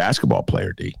good basketball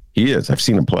player, D. He is. I've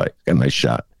seen him play. Got a nice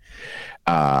shot.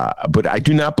 But I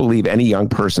do not believe any young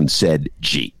person said,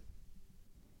 "Gee."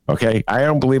 Okay? I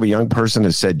don't believe a young person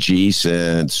has said, "Gee,"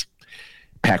 since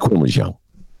Pat Quinn was young.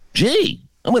 "Gee,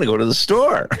 I'm going to go to the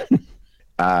store."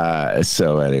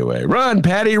 So anyway, run,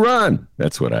 Patty, run.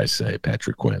 That's what I say,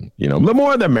 Patrick Quinn. The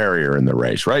more the merrier in the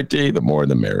race, right, D? The more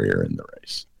the merrier in the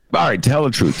race. All right, tell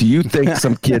the truth. Do you think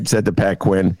some kid said to Pat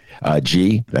Quinn,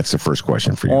 "Gee"? That's the first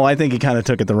question for you. Well, I think he kind of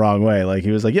took it the wrong way. Like,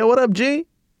 he was like, "Yo, what up, G?"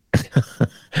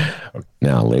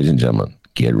 Now, ladies and gentlemen,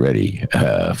 get ready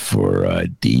for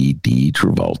D.D.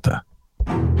 Travolta.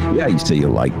 Yeah, you say you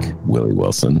like Willie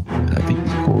Wilson. I think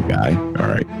he's a cool guy. All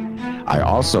right. I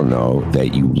also know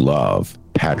that you love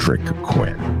Patrick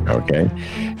Quinn, okay?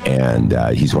 And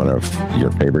he's one of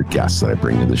your favorite guests that I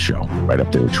bring to the show, right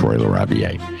up there with Troy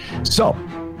LaRaviere. So,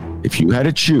 if you had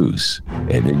to choose,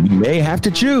 and you may have to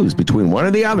choose between one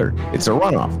or the other, it's a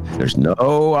runoff. There's no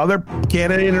other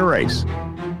candidate in the race.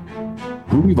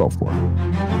 Who do you vote for?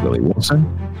 Willie Wilson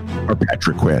or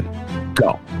Patrick Quinn?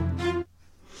 Go.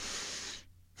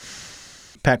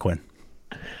 Pat Quinn.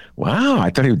 Wow,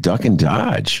 I thought he would duck and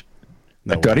dodge.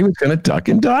 No. I thought he was going to duck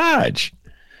and dodge.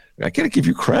 I got to give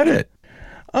you credit.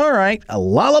 All right,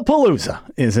 Lollapalooza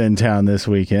is in town this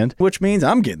weekend, which means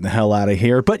I'm getting the hell out of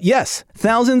here. But yes,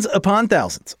 thousands upon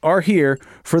thousands are here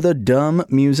for the dumb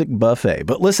music buffet.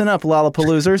 But listen up,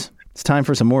 Lollapaloozers. It's time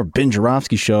for some more Ben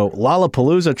Joravsky Show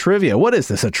Lollapalooza trivia. What is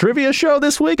this, a trivia show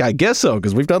this week? I guess so,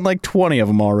 because we've done like 20 of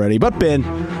them already. But Ben,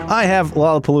 I have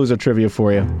Lollapalooza trivia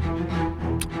for you.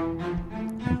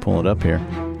 I'll pull it up here.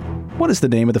 What is the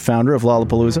name of the founder of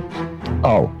Lollapalooza?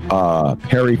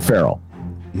 Perry Farrell.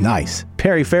 Nice.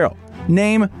 Perry Farrell.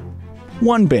 Name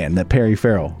one band that Perry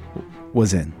Farrell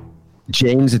was in.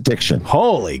 Jane's Addiction.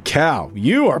 Holy cow.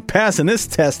 You are passing this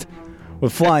test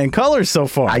with flying colors so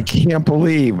far. I can't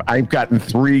believe I've gotten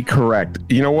 3 correct.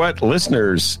 You know what,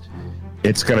 listeners?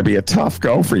 It's going to be a tough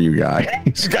go for you guys.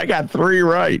 I got 3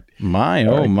 right.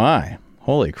 My.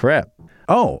 Holy crap.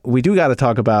 Oh, we do got to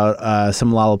talk about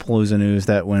some Lollapalooza news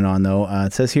that went on, though.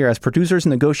 It says here, as producers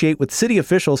negotiate with city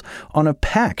officials on a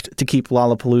pact to keep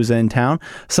Lollapalooza in town,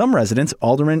 some residents,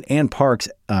 aldermen, and parks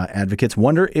advocates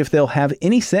wonder if they'll have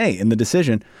any say in the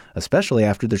decision, especially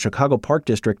after the Chicago Park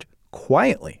District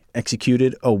quietly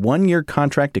executed a 1-year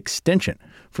contract extension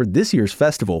for this year's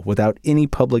festival without any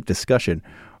public discussion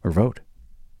or vote.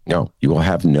 No, you will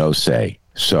have no say.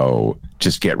 So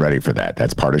just get ready for that.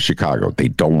 That's part of Chicago. They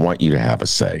don't want you to have a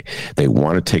say. They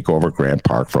want to take over Grant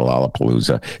Park for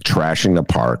Lollapalooza, trashing the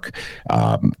park,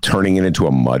 turning it into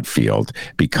a mud field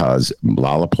because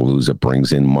Lollapalooza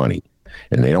brings in money.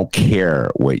 And they don't care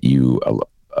what you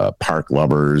park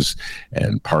lovers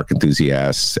and park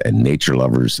enthusiasts and nature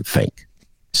lovers think.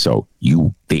 So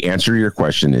the answer to your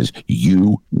question is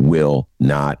you will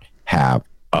not have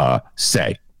a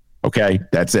say. Okay?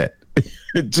 That's it.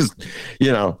 Just,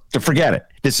 to forget it.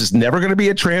 This is never going to be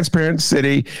a transparent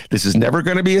city. This is never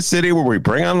going to be a city where we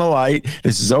bring on the light.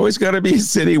 This is always going to be a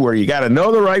city where you got to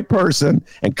know the right person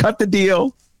and cut the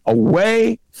deal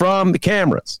away from the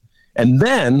cameras. And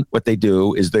then what they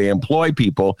do is they employ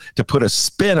people to put a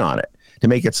spin on it, to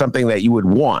make it something that you would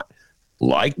want.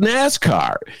 Like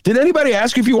NASCAR. Did anybody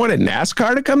ask you if you wanted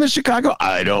NASCAR to come to Chicago?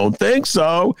 I don't think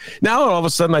so. Now all of a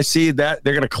sudden I see that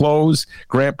they're going to close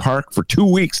Grant Park for 2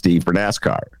 weeks, Steve, for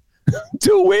NASCAR.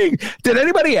 2 weeks. Did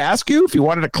anybody ask you if you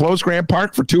wanted to close Grant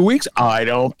Park for 2 weeks? I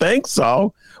don't think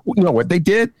so. You know what they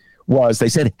did was they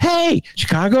said, hey,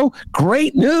 Chicago,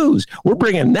 great news. We're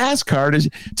bringing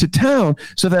NASCAR to town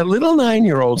so that little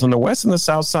 9-year-olds on the west and the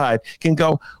south side can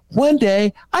go, one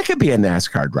day I could be a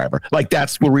NASCAR driver. Like,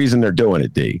 that's the reason they're doing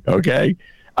it, D. Okay.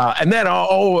 And then,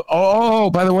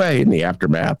 by the way, in the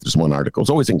aftermath, there's one article. It's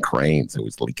always in Cranes. They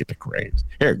always link it to Cranes.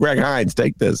 Here, Greg Hines,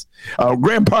 take this.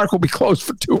 Grant Park will be closed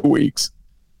for 2 weeks.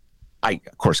 I,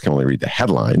 of course, can only read the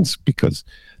headlines because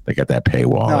they got that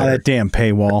paywall. Oh, that damn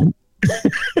paywall.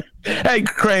 Hey,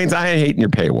 Cranes, I ain't hating your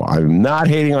paywall. I'm not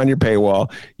hating on your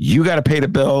paywall. You got to pay the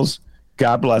bills.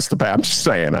 God bless the pay. I'm just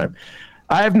saying,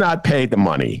 I have not paid the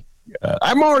money.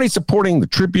 I'm already supporting the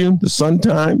Tribune, the Sun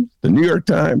Times, the New York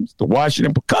Times, the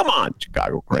Washington Post. Come on,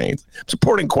 Chicago Cranes. I'm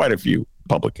supporting quite a few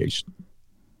publications.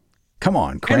 Come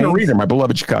on, Cranes. And the Reader, my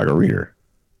beloved Chicago Reader.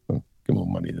 I'll give a little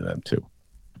money to them, too.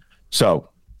 So,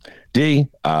 D,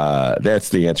 that's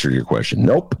the answer to your question.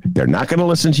 Nope, they're not going to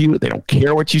listen to you. They don't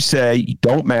care what you say. You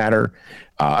don't matter.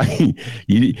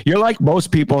 You're like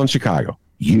most people in Chicago.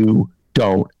 You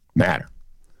don't matter.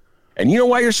 And you know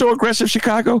why you're so aggressive,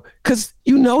 Chicago? Because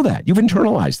you know that. You've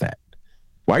internalized that.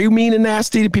 Why are you mean and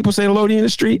nasty to people say hello to you in the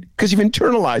street? Because you've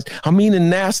internalized how mean and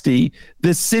nasty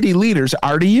the city leaders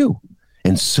are to you.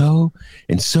 And so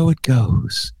it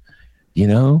goes.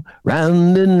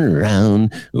 Round and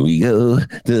round we go.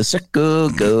 The circle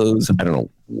goes. I don't know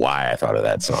why I thought of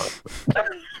that song.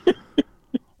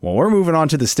 Well, we're moving on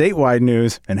to the statewide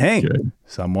news. And hey, good.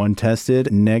 Someone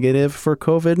tested negative for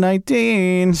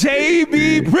COVID-19.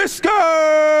 JB Prisker!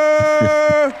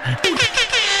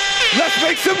 Let's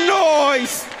make some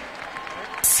noise!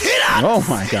 Oh,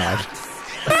 my God.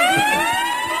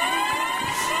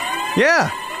 Yeah,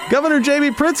 Governor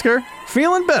JB Pritzker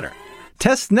feeling better.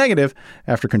 Tests negative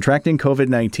after contracting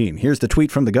COVID-19. Here's the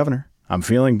tweet from the governor. I'm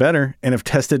feeling better and have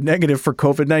tested negative for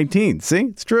COVID-19. See,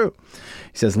 it's true.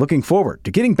 He says, looking forward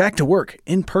to getting back to work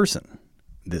in person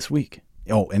this week.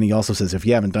 Oh, and he also says, if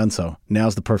you haven't done so,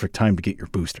 now's the perfect time to get your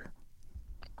booster.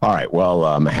 All right. Well,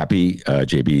 I'm happy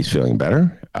JB is feeling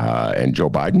better. And Joe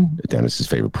Biden, Dennis's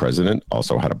favorite president,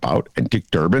 also had a bout. And Dick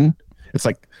Durbin, it's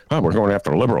like, oh, we're going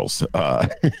after liberals.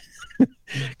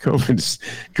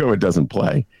 COVID doesn't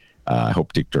play. I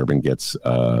hope Dick Durbin gets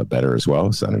better as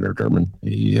well. Senator Durbin,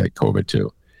 he had COVID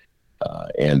too.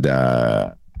 And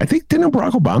I think, didn't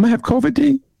Barack Obama have COVID,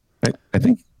 D? I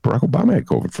think Barack Obama had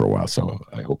COVID for a while, so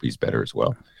I hope he's better as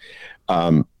well.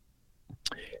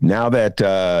 Now that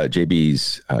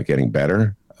JB's getting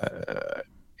better,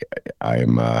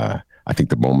 I think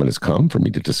the moment has come for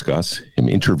me to discuss him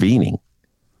intervening.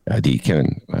 D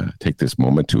can take this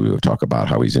moment to talk about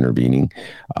how he's intervening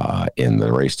in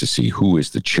the race to see who is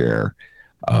the chair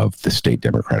of the state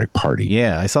Democratic Party.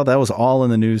 Yeah, I saw that was all in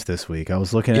the news this week. I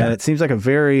was looking at it. It seems like a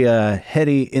very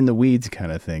heady, in the weeds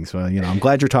kind of thing. So, I'm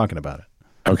glad you're talking about it.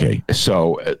 Okay,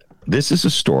 so this is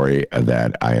a story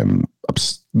that I am,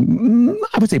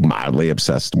 I would say, mildly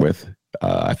obsessed with.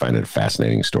 I find it a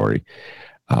fascinating story.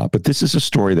 But this is a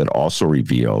story that also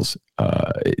reveals,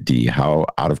 how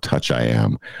out of touch I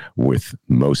am with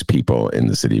most people in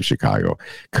the city of Chicago.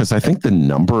 Because I think the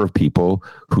number of people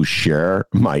who share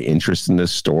my interest in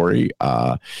this story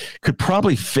could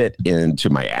probably fit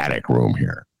into my attic room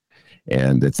here.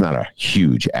 And it's not a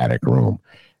huge attic room.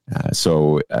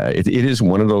 So it is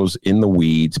one of those in the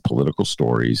weeds political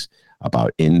stories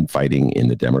about infighting in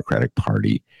the Democratic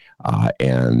Party.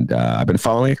 And I've been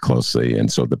following it closely.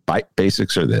 And so the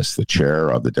basics are this: the chair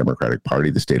of the Democratic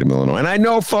Party, the state of Illinois. And I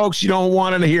know, folks, you don't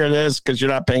want to hear this because you're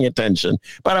not paying attention,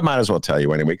 but I might as well tell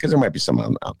you anyway, because there might be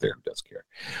someone out there who does care.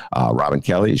 Robin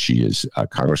Kelly, she is a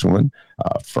congresswoman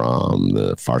from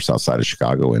the far south side of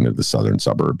Chicago into the southern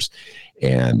suburbs.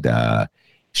 And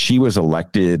she was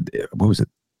elected,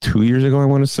 2 years ago, I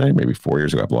want to say, maybe 4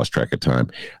 years ago. I've lost track of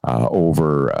time.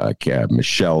 Over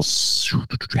Michelle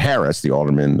Harris, the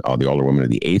alderwoman of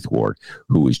the 8th Ward,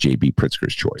 who was J.B.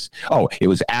 Pritzker's choice. Oh, it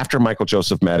was after Michael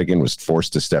Joseph Madigan was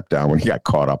forced to step down when he got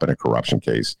caught up in a corruption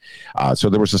case. So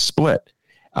there was a split.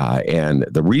 And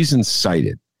the reason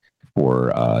cited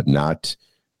for not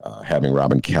having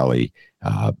Robin Kelly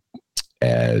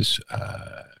as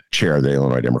chair of the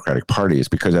Illinois Democratic Party is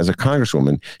because as a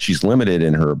congresswoman, she's limited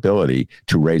in her ability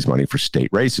to raise money for state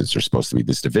races. There's supposed to be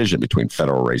this division between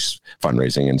federal race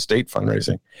fundraising and state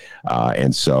fundraising.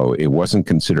 And so it wasn't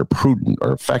considered prudent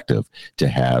or effective to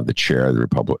have the chair of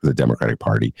the Democratic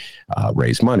Party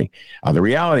raise money. The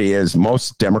reality is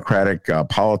most Democratic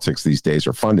politics these days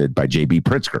are funded by J.B.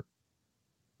 Pritzker,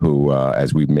 who,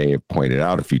 as we may have pointed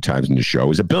out a few times in the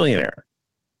show, is a billionaire.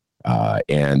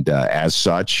 And as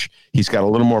such, he's got a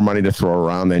little more money to throw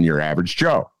around than your average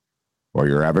Joe or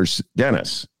your average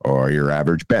Dennis or your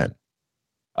average Ben.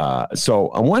 So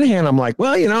on one hand, I'm like,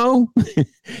 well,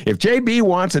 if JB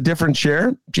wants a different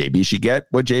chair, JB should get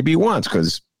what JB wants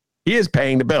because he is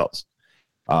paying the bills.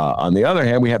 On the other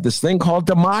hand, we have this thing called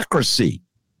democracy.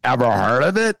 Ever heard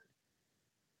of it?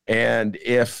 And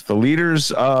if the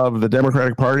leaders of the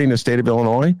Democratic Party in the state of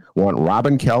Illinois want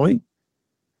Robin Kelly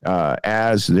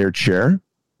as their chair,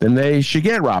 then they should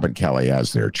get Robin Kelly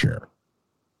as their chair.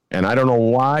 And I don't know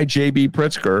why J.B.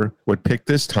 Pritzker would pick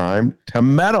this time to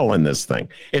meddle in this thing.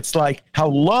 It's like,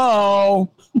 hello,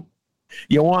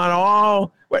 you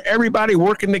want everybody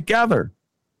working together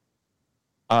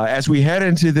as we head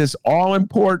into this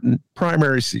all-important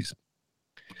primary season.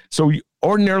 So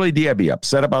ordinarily, I'd be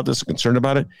upset about this, concerned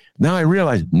about it. Now I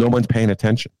realize no one's paying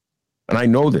attention. And I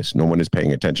know this. No one is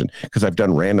paying attention because I've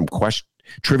done random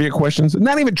trivia questions.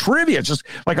 Not even trivia. It's just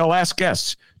like I'll ask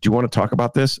guests, do you want to talk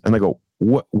about this? And they go,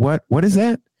 what is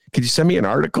that? Could you send me an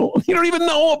article? You don't even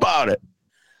know about it.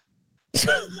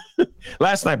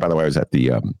 Last night, by the way, I was at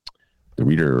the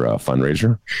Reader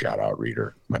fundraiser. Shout out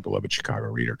Reader, my beloved Chicago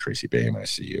Reader, Tracy Bayham, I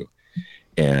see you.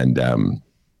 And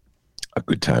a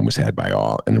good time was had by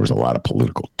all. And there was a lot of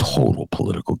total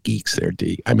political geeks there,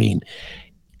 D. I mean,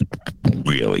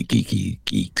 really geeky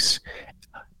geeks.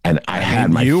 And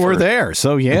you were there,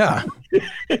 so yeah.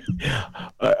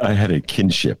 I had a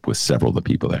kinship with several of the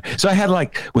people there. So I had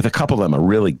with a couple of them, a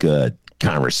really good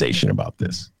conversation about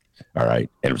this. All right.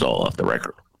 And it was all off the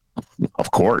record.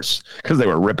 Of course, because they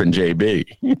were ripping JB.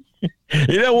 You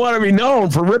don't want to be known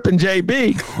for ripping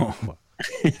JB.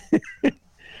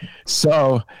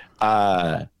 So,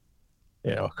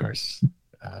 of course,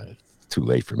 too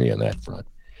late for me on that front.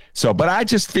 So, but I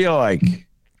just feel like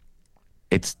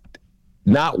it's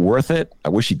not worth it. I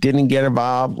wish he didn't get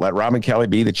involved. Let Robin Kelly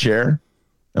be the chair.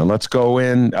 And let's go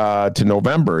in to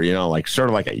November, sort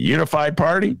of like a unified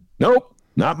party. Nope,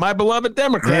 not my beloved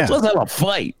Democrats. Yeah. Let's have a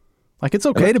fight. Like, it's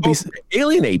okay to be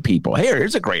alienate people. Hey,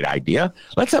 here's a great idea.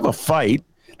 Let's have a fight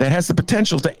that has the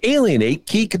potential to alienate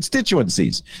key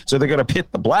constituencies. So they're going to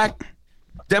pit the black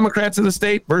Democrats of the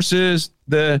state versus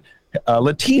the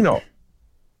Latino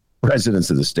residents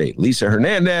of the state. Lisa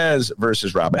Hernandez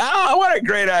versus Robin. Oh, what a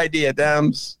great idea,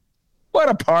 Dems. What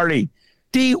a party.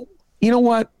 D, you know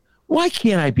what? Why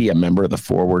can't I be a member of the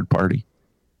Forward Party?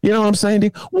 You know what I'm saying,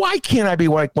 D? Why can't I be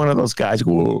like one of those guys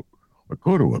who go, I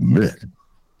got to admit,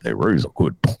 they raise a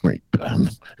good point, Ben.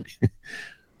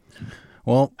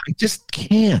 Well, I just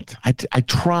can't. I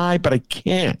try, but I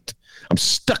can't. I'm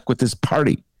stuck with this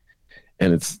party.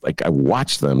 And it's like I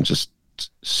watch them just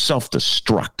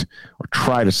self-destruct or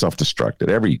try to self-destruct at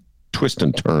every twist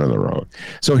and turn of the road.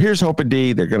 So here's hoping,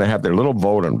 D. They're going to have their little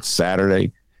vote on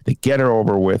Saturday. They get it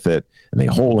over with it, and they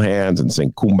hold hands and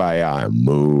sing Kumbaya and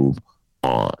move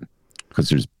on. Because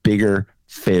there's bigger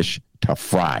fish to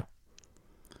fry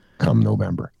come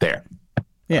November. There.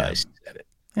 Yeah. I said it.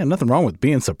 Yeah, nothing wrong with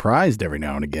being surprised every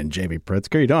now and again, JB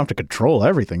Pritzker. You don't have to control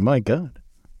everything. My God.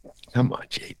 Come on,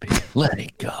 JP. Let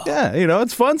it go. Yeah,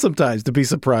 it's fun sometimes to be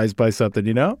surprised by something,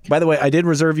 By the way, I did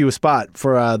reserve you a spot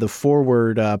for the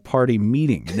Forward Party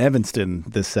meeting in Evanston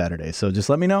this Saturday. So just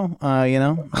let me know,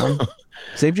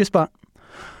 saved you a spot.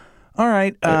 All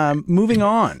right, moving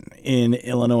on in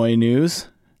Illinois news.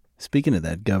 Speaking of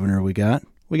that governor we got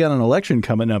an election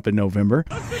coming up in November.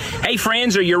 Hey,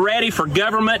 friends, are you ready for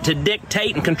government to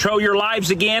dictate and control your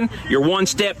lives again? You're one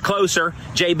step closer.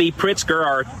 J.B. Pritzker,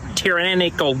 our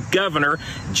tyrannical governor,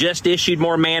 just issued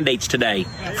more mandates today.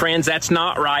 Friends, that's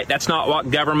not right. That's not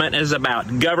what government is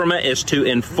about. Government is to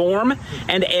inform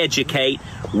and educate.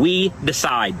 We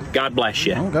decide. God bless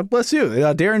you. Oh, God bless you.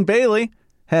 Darren Bailey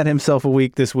had himself a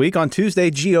week this week. On Tuesday,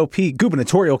 GOP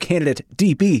gubernatorial candidate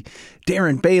DB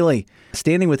Darren Bailey,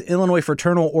 standing with Illinois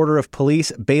Fraternal Order of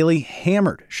Police, Bailey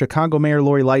hammered Chicago Mayor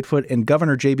Lori Lightfoot and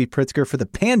Governor J.B. Pritzker for the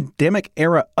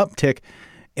pandemic-era uptick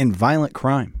in violent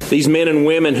crime. These men and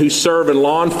women who serve in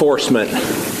law enforcement,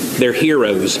 they're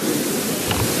heroes.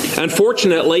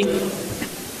 Unfortunately,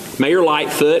 Mayor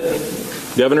Lightfoot,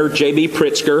 Governor J.B.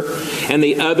 Pritzker, and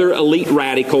the other elite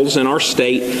radicals in our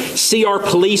state see our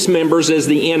police members as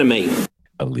the enemy.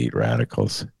 Elite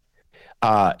radicals.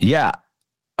 Hey,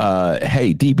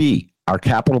 DB, are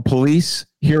Capitol Police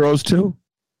heroes too?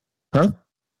 Huh?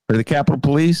 Are the Capitol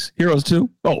Police heroes too?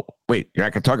 Oh, wait, you're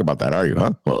not going to talk about that, are you,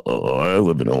 huh? I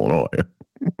live in Illinois.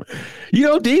 D,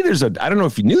 I don't know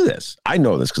if you knew this. I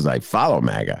know this because I follow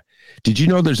MAGA. Did you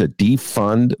know there's a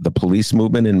defund the police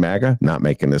movement in MAGA? Not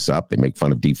making this up. They make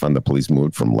fun of defund the police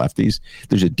movement from lefties.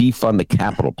 There's a defund the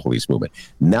Capitol Police movement.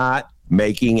 Not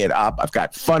making it up. I've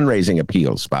got fundraising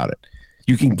appeals about it.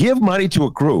 You can give money to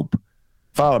a group,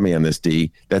 follow me on this,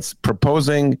 D, that's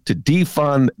proposing to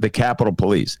defund the Capitol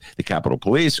Police. The Capitol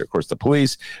Police are, of course, the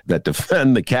police that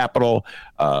defend the Capitol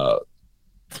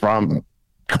from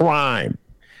crime.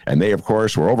 And they, of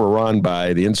course, were overrun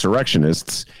by the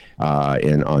insurrectionists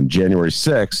on January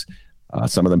 6th.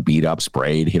 Some of them beat up,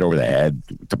 sprayed, hit over the head.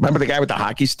 Remember the guy with the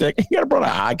hockey stick? He got brought a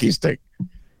hockey stick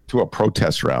to a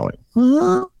protest rally.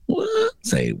 Huh? What?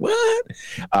 Say what?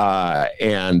 But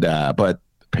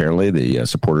apparently the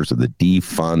supporters of the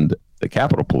defund the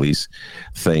Capitol Police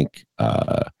think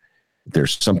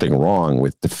there's something wrong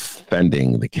with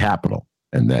defending the Capitol,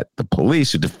 and that the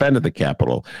police who defended the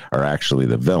Capitol are actually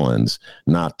the villains,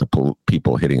 not the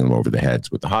people hitting them over the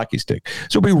heads with the hockey stick.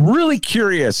 So I'll be really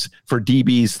curious for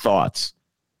DB's thoughts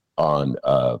on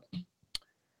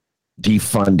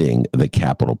defunding the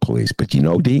Capitol Police. But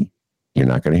D, you're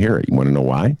not going to hear it. You want to know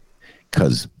why?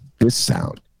 Because this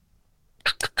sound.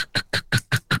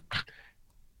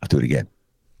 I'll do it again.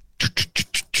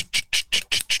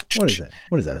 What is that?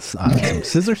 What is that? Some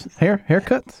scissors?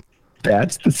 Haircuts?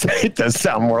 It does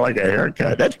sound more like a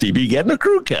haircut. That's DB getting a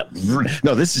crew cut.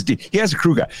 No, this is he has a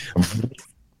crew cut.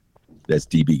 That's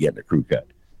DB getting a crew cut.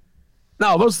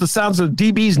 No, those are the sounds of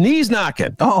DB's knees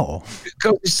knocking. Oh.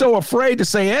 He's so afraid to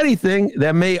say anything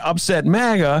that may upset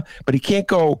MAGA, but he can't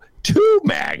go to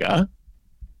MAGA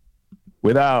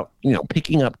without,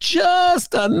 picking up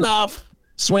just enough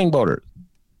swing voters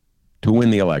to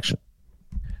win the election.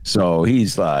 So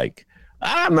he's like,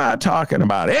 I'm not talking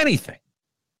about anything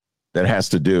that has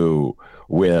to do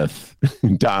with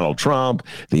Donald Trump,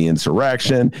 the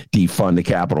insurrection, defund the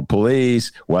Capitol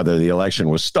Police, whether the election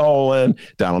was stolen,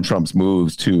 Donald Trump's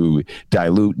moves to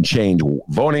dilute and change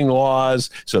voting laws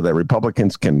so that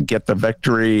Republicans can get the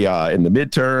victory in the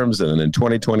midterms and in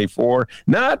 2024.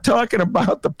 Not talking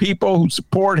about the people who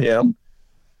support him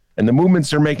and the movements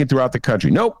they're making throughout the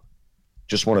country. Nope.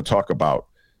 Just want to talk about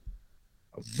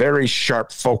a very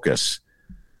sharp focus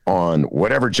on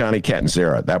whatever Johnny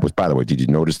Catanzara. That was, by the way, did you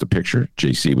notice the picture?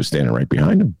 JC was standing right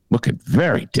behind him, looking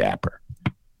very dapper.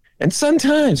 And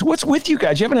sometimes, what's with you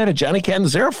guys? You haven't had a Johnny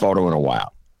Catanzara photo in a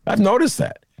while. I've noticed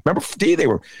that. Remember, they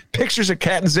were pictures of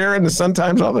Catanzara in the Sun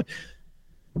Times. All the.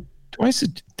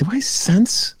 Do I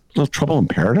sense a little trouble in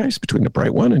paradise between the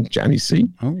bright one and Johnny C?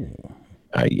 Oh,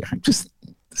 I'm just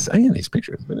saying these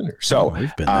pictures have been in there. So,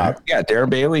 we've been there. Yeah, Darren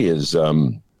Bailey is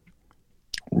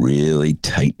really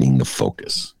tightening the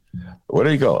focus. What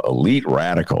do you call elite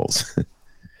radicals?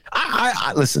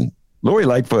 I listen, Lori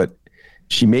Lightfoot,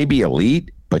 she may be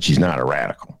elite, but she's not a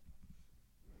radical.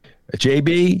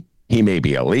 JB, he may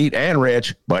be elite and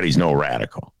rich, but he's no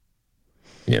radical.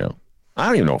 You know, I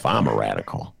don't even know if I'm a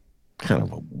radical. Kind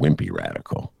of a wimpy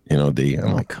radical. You know,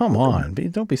 I'm like, come on.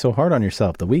 Don't be so hard on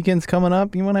yourself. The weekend's coming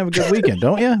up. You want to have a good weekend,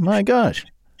 don't you? My gosh.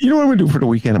 You know what I'm going to do for the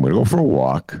weekend? I'm going to go for a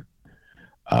walk.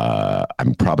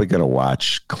 I'm probably going to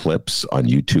watch clips on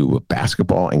YouTube of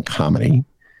basketball and comedy.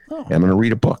 Oh. And I'm going to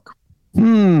read a book.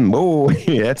 Oh,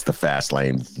 yeah, that's the fast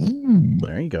lane.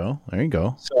 There you go.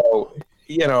 So,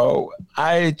 you know,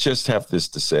 I just have this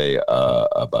to say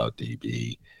about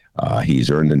DB. He's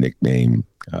earned the nickname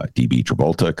DB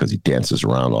Travolta because he dances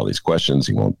around all these questions.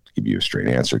 He won't give you a straight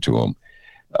answer to them.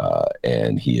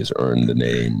 And he has earned the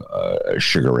name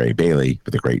Sugar Ray Bailey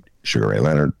with the great Sugar Ray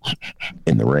Leonard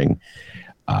in the ring.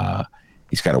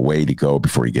 He's got a way to go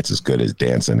before he gets as good as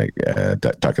dancing,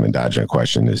 ducking and dodging a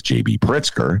question as J.B.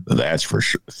 Pritzker. That's for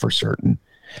certain.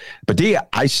 But D,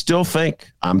 I still think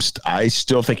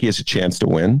he has a chance to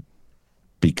win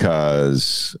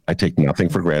because I take nothing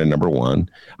for granted. Number one,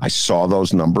 I saw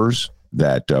those numbers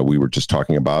that we were just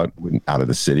talking about out of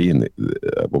the city, and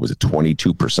what was it,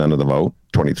 22% of the vote,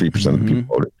 23% of the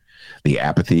people voted. The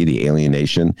apathy, the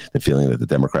alienation, the feeling that the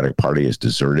Democratic Party has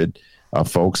deserted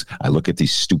folks. I look at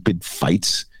these stupid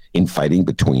infighting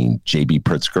between J.B.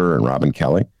 Pritzker and Robin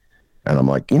Kelly, and I'm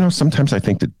like, you know, sometimes I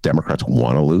think the Democrats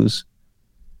want to lose.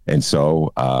 And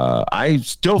so I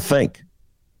still think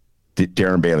that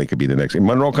Darren Bailey could be the next.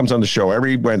 Monroe comes on the show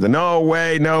every Wednesday. No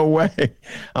way.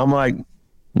 I'm like,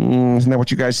 isn't that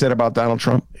what you guys said about Donald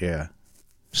Trump? Yeah.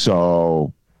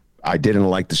 So I didn't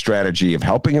like the strategy of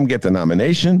helping him get the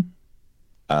nomination.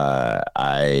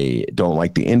 I don't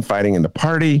like the infighting in the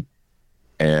party.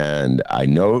 And I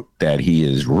note that he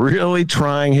is really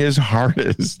trying his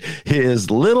hardest, his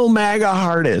little MAGA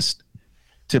hardest,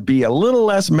 to be a little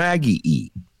less Maggie-y.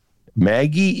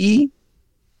 Maggie-y?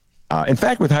 In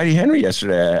fact, with Heidi Henry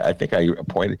yesterday, I think I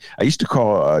used to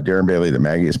call Darren Bailey the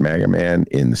maggiest MAGA man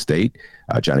in the state.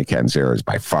 Johnny Catanzara is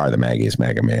by far the maggiest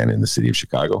MAGA man in the city of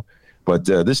Chicago. But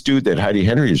this dude that Heidi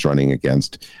Henry is running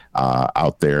against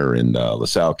out there in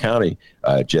LaSalle County,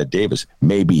 Jed Davis,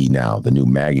 may be now the new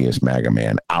maggiest MAGA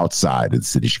man outside of the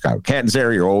city of Chicago.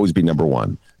 Catanzara will always be number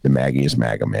one, the maggiest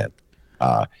MAGA man.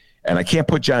 And I can't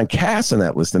put John Cass on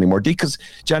that list anymore, because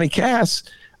Johnny Cass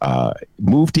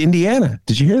moved to Indiana.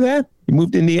 Did you hear that? He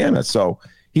moved to Indiana. So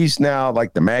he's now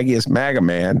like the maggiest MAGA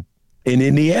man in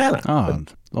Indiana. Oh,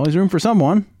 always room for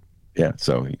someone. Yeah,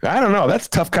 so I don't know. That's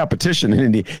tough competition in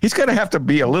India. He's going to have to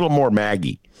be a little more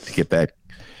Maggie to get that,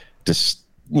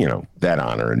 that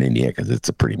honor in India, because it's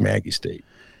a pretty Maggie state.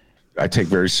 I take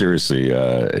very seriously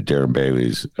Darren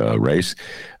Bailey's race.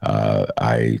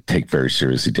 I take very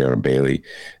seriously Darren Bailey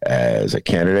as a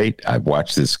candidate. I've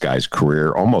watched this guy's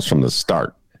career almost from the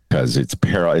start, because it's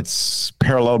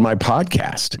paralleled my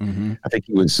podcast. Mm-hmm. I think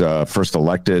he was first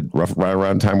elected right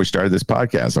around the time we started this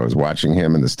podcast. I was watching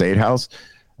him in the State House.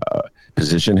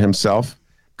 Position himself,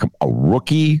 a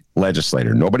rookie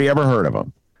legislator. Nobody ever heard of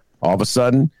him. All of a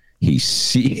sudden, he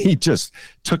just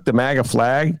took the MAGA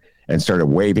flag and started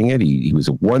waving it. He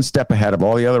was one step ahead of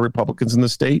all the other Republicans in the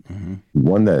state. Mm-hmm. He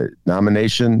won the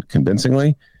nomination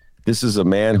convincingly. This is a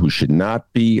man who should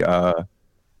not be,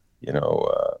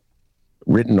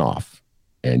 written off,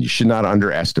 and you should not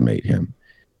underestimate him.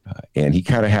 And he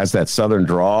kind of has that Southern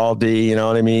drawl, D, you know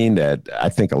what I mean? That I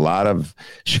think a lot of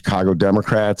Chicago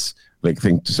Democrats, they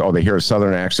think, they hear a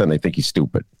Southern accent, and they think he's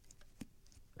stupid.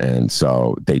 And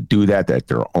so they do that at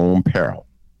their own peril.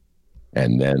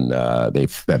 And then they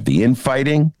have the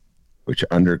infighting, which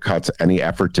undercuts any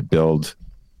effort to build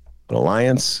an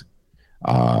alliance.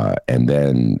 And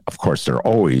then, of course, they're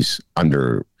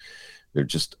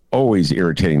just always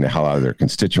irritating the hell out of their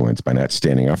constituents by not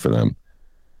standing up for them.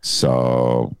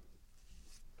 So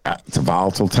it's a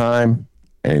volatile time.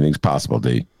 Anything's possible,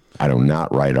 D. I do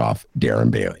not write off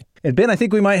Darren Bailey. And Ben, I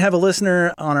think we might have a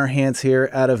listener on our hands here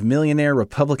out of millionaire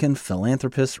Republican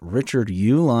philanthropist Richard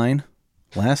Uihlein.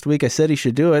 Last week I said he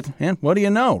should do it, and what do you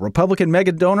know? Republican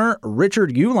mega donor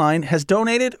Richard Uihlein has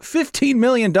donated $15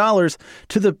 million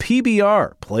to the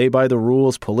PBR, Play by the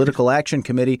Rules Political Action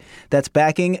Committee, that's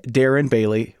backing Darren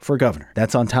Bailey for governor.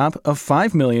 That's on top of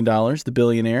 $5 million the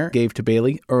billionaire gave to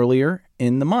Bailey earlier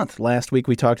in the month. Last week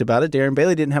we talked about it. Darren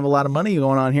Bailey didn't have a lot of money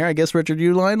going on here. I guess Richard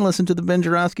Uihlein listened to the Ben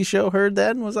Joravsky Show, heard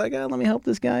that, and was like, let me help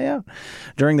this guy out.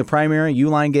 During the primary,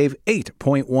 Uihlein gave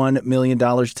 $8.1 million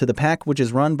to the PAC, which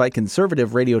is run by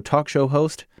conservative radio talk show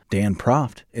host Dan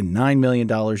Proft, and $9 million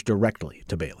directly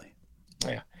to Bailey.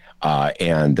 Yeah.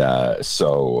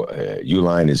 So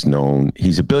Uihlein is known,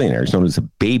 he's a billionaire. He's known as a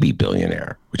baby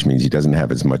billionaire, which means he doesn't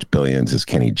have as much billions as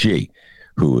Kenny G,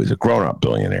 who is a grown-up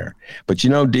billionaire. But,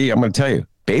 D, I'm going to tell you,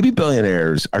 baby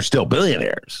billionaires are still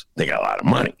billionaires. They got a lot of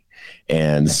money.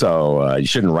 And so you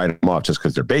shouldn't write them off just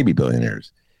because they're baby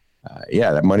billionaires.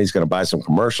 That money's going to buy some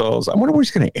commercials. I wonder where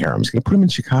he's going to air them. He's going to put them in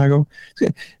Chicago.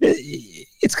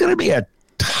 It's going to be a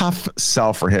tough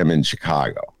sell for him in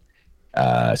Chicago.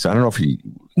 So I don't know if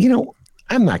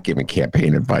I'm not giving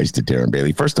campaign advice to Darren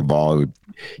Bailey. First of all,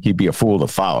 he'd be a fool to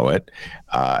follow it.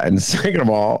 And second of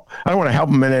all, I don't want to help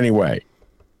him in any way.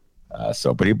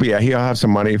 But he'll have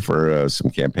some money for some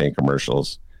campaign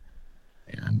commercials.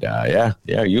 And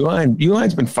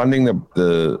Uihlein's been funding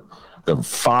the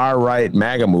far right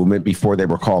MAGA movement before they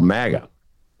were called MAGA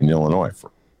in Illinois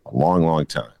for a long, long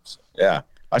time. So,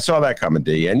 I saw that coming,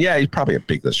 D. And he's probably a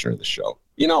big listener of the show.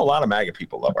 A lot of MAGA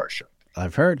people love our show.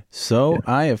 I've heard.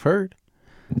 I have heard.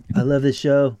 I love this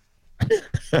show.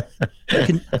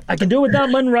 I can do it without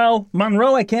Monroe.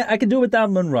 I can do it without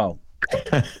Monroe.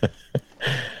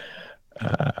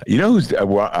 Who's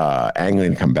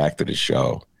angling to come back to the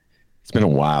show? It's been a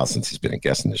while since he's been a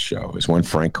guest in the show. It's one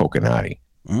Frank Coconati.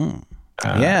 You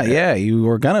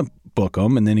were going to book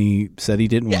him, and then he said he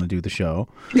didn't want to do the show.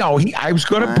 No, I was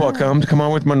going to book him to come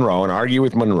on with Monroe and argue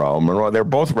with Monroe. They're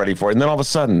both ready for it. And then all of a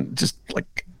sudden, just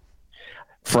like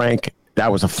Frank,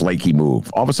 that was a flaky move.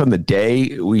 All of a sudden, the day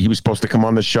he was supposed to come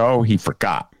on the show, he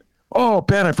forgot. Oh,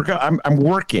 Ben, I forgot. I'm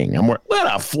working. What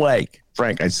a flake.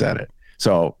 Frank, I said it.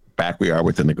 So back we are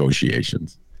with the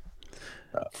negotiations.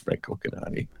 Frank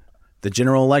Coconati. The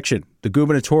general election, the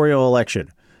gubernatorial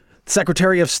election, the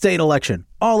Secretary of State election,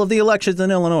 all of the elections in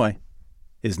Illinois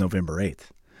is November 8th.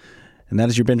 And that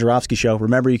is your Ben Joravsky Show.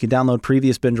 Remember, you can download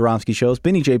previous Ben Joravsky shows,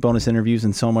 Benny J bonus interviews,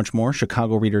 and so much more.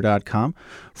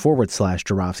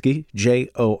 ChicagoReader.com/Joravsky,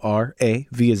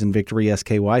 JORAV as in Victory,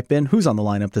 SKY. Ben, who's on the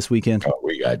lineup this weekend? Oh,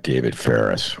 we got David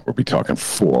Ferris. We'll be talking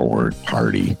Forward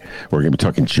Party. We're going to be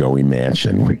talking Joey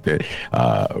Manchin with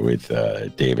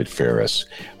David Ferris.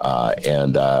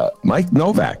 And Mike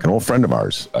Novak, an old friend of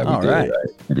ours. We did an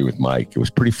interview with Mike. It was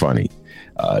pretty funny.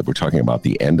 We're talking about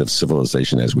the end of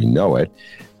civilization as we know it.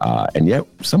 And yet,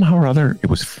 somehow or other, it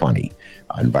was funny.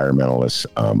 Environmentalist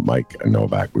Mike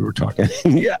Novak, we were talking.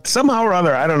 Somehow or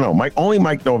other, I don't know. Only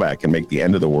Mike Novak can make the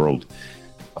end of the world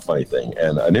a funny thing.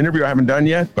 And an interview I haven't done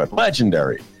yet, but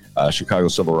legendary. Chicago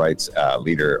civil rights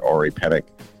leader Ori Pennick.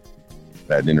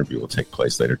 That interview will take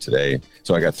place later today.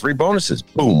 So I got 3 bonuses.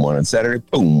 Boom, one on Saturday.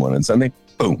 Boom, one on Sunday.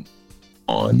 Boom,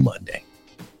 on Monday.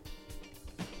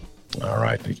 All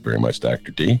right. Thank you very much,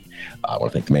 Dr. D. I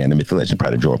want to thank the man, the myth, the legend,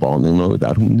 pride of George Ball,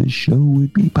 without whom this show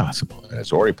would be possible. And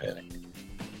it's Ori Pennick,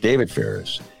 David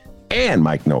Ferris, and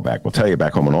Mike Novak. We'll tell you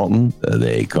back home in Alton,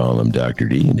 they call him Dr.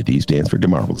 D, and the D stands for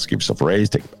DeMarvelous. Give yourself a raise,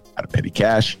 take out a petty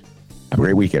cash. Have a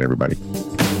great weekend, everybody.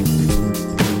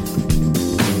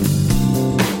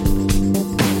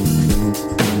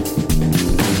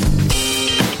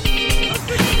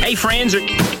 Hey, friends.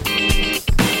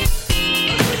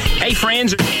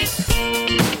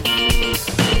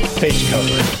 Page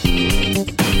cover.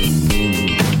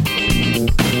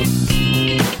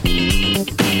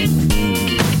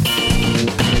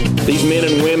 These men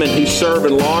and women who serve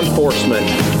in law enforcement,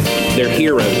 they're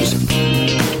heroes.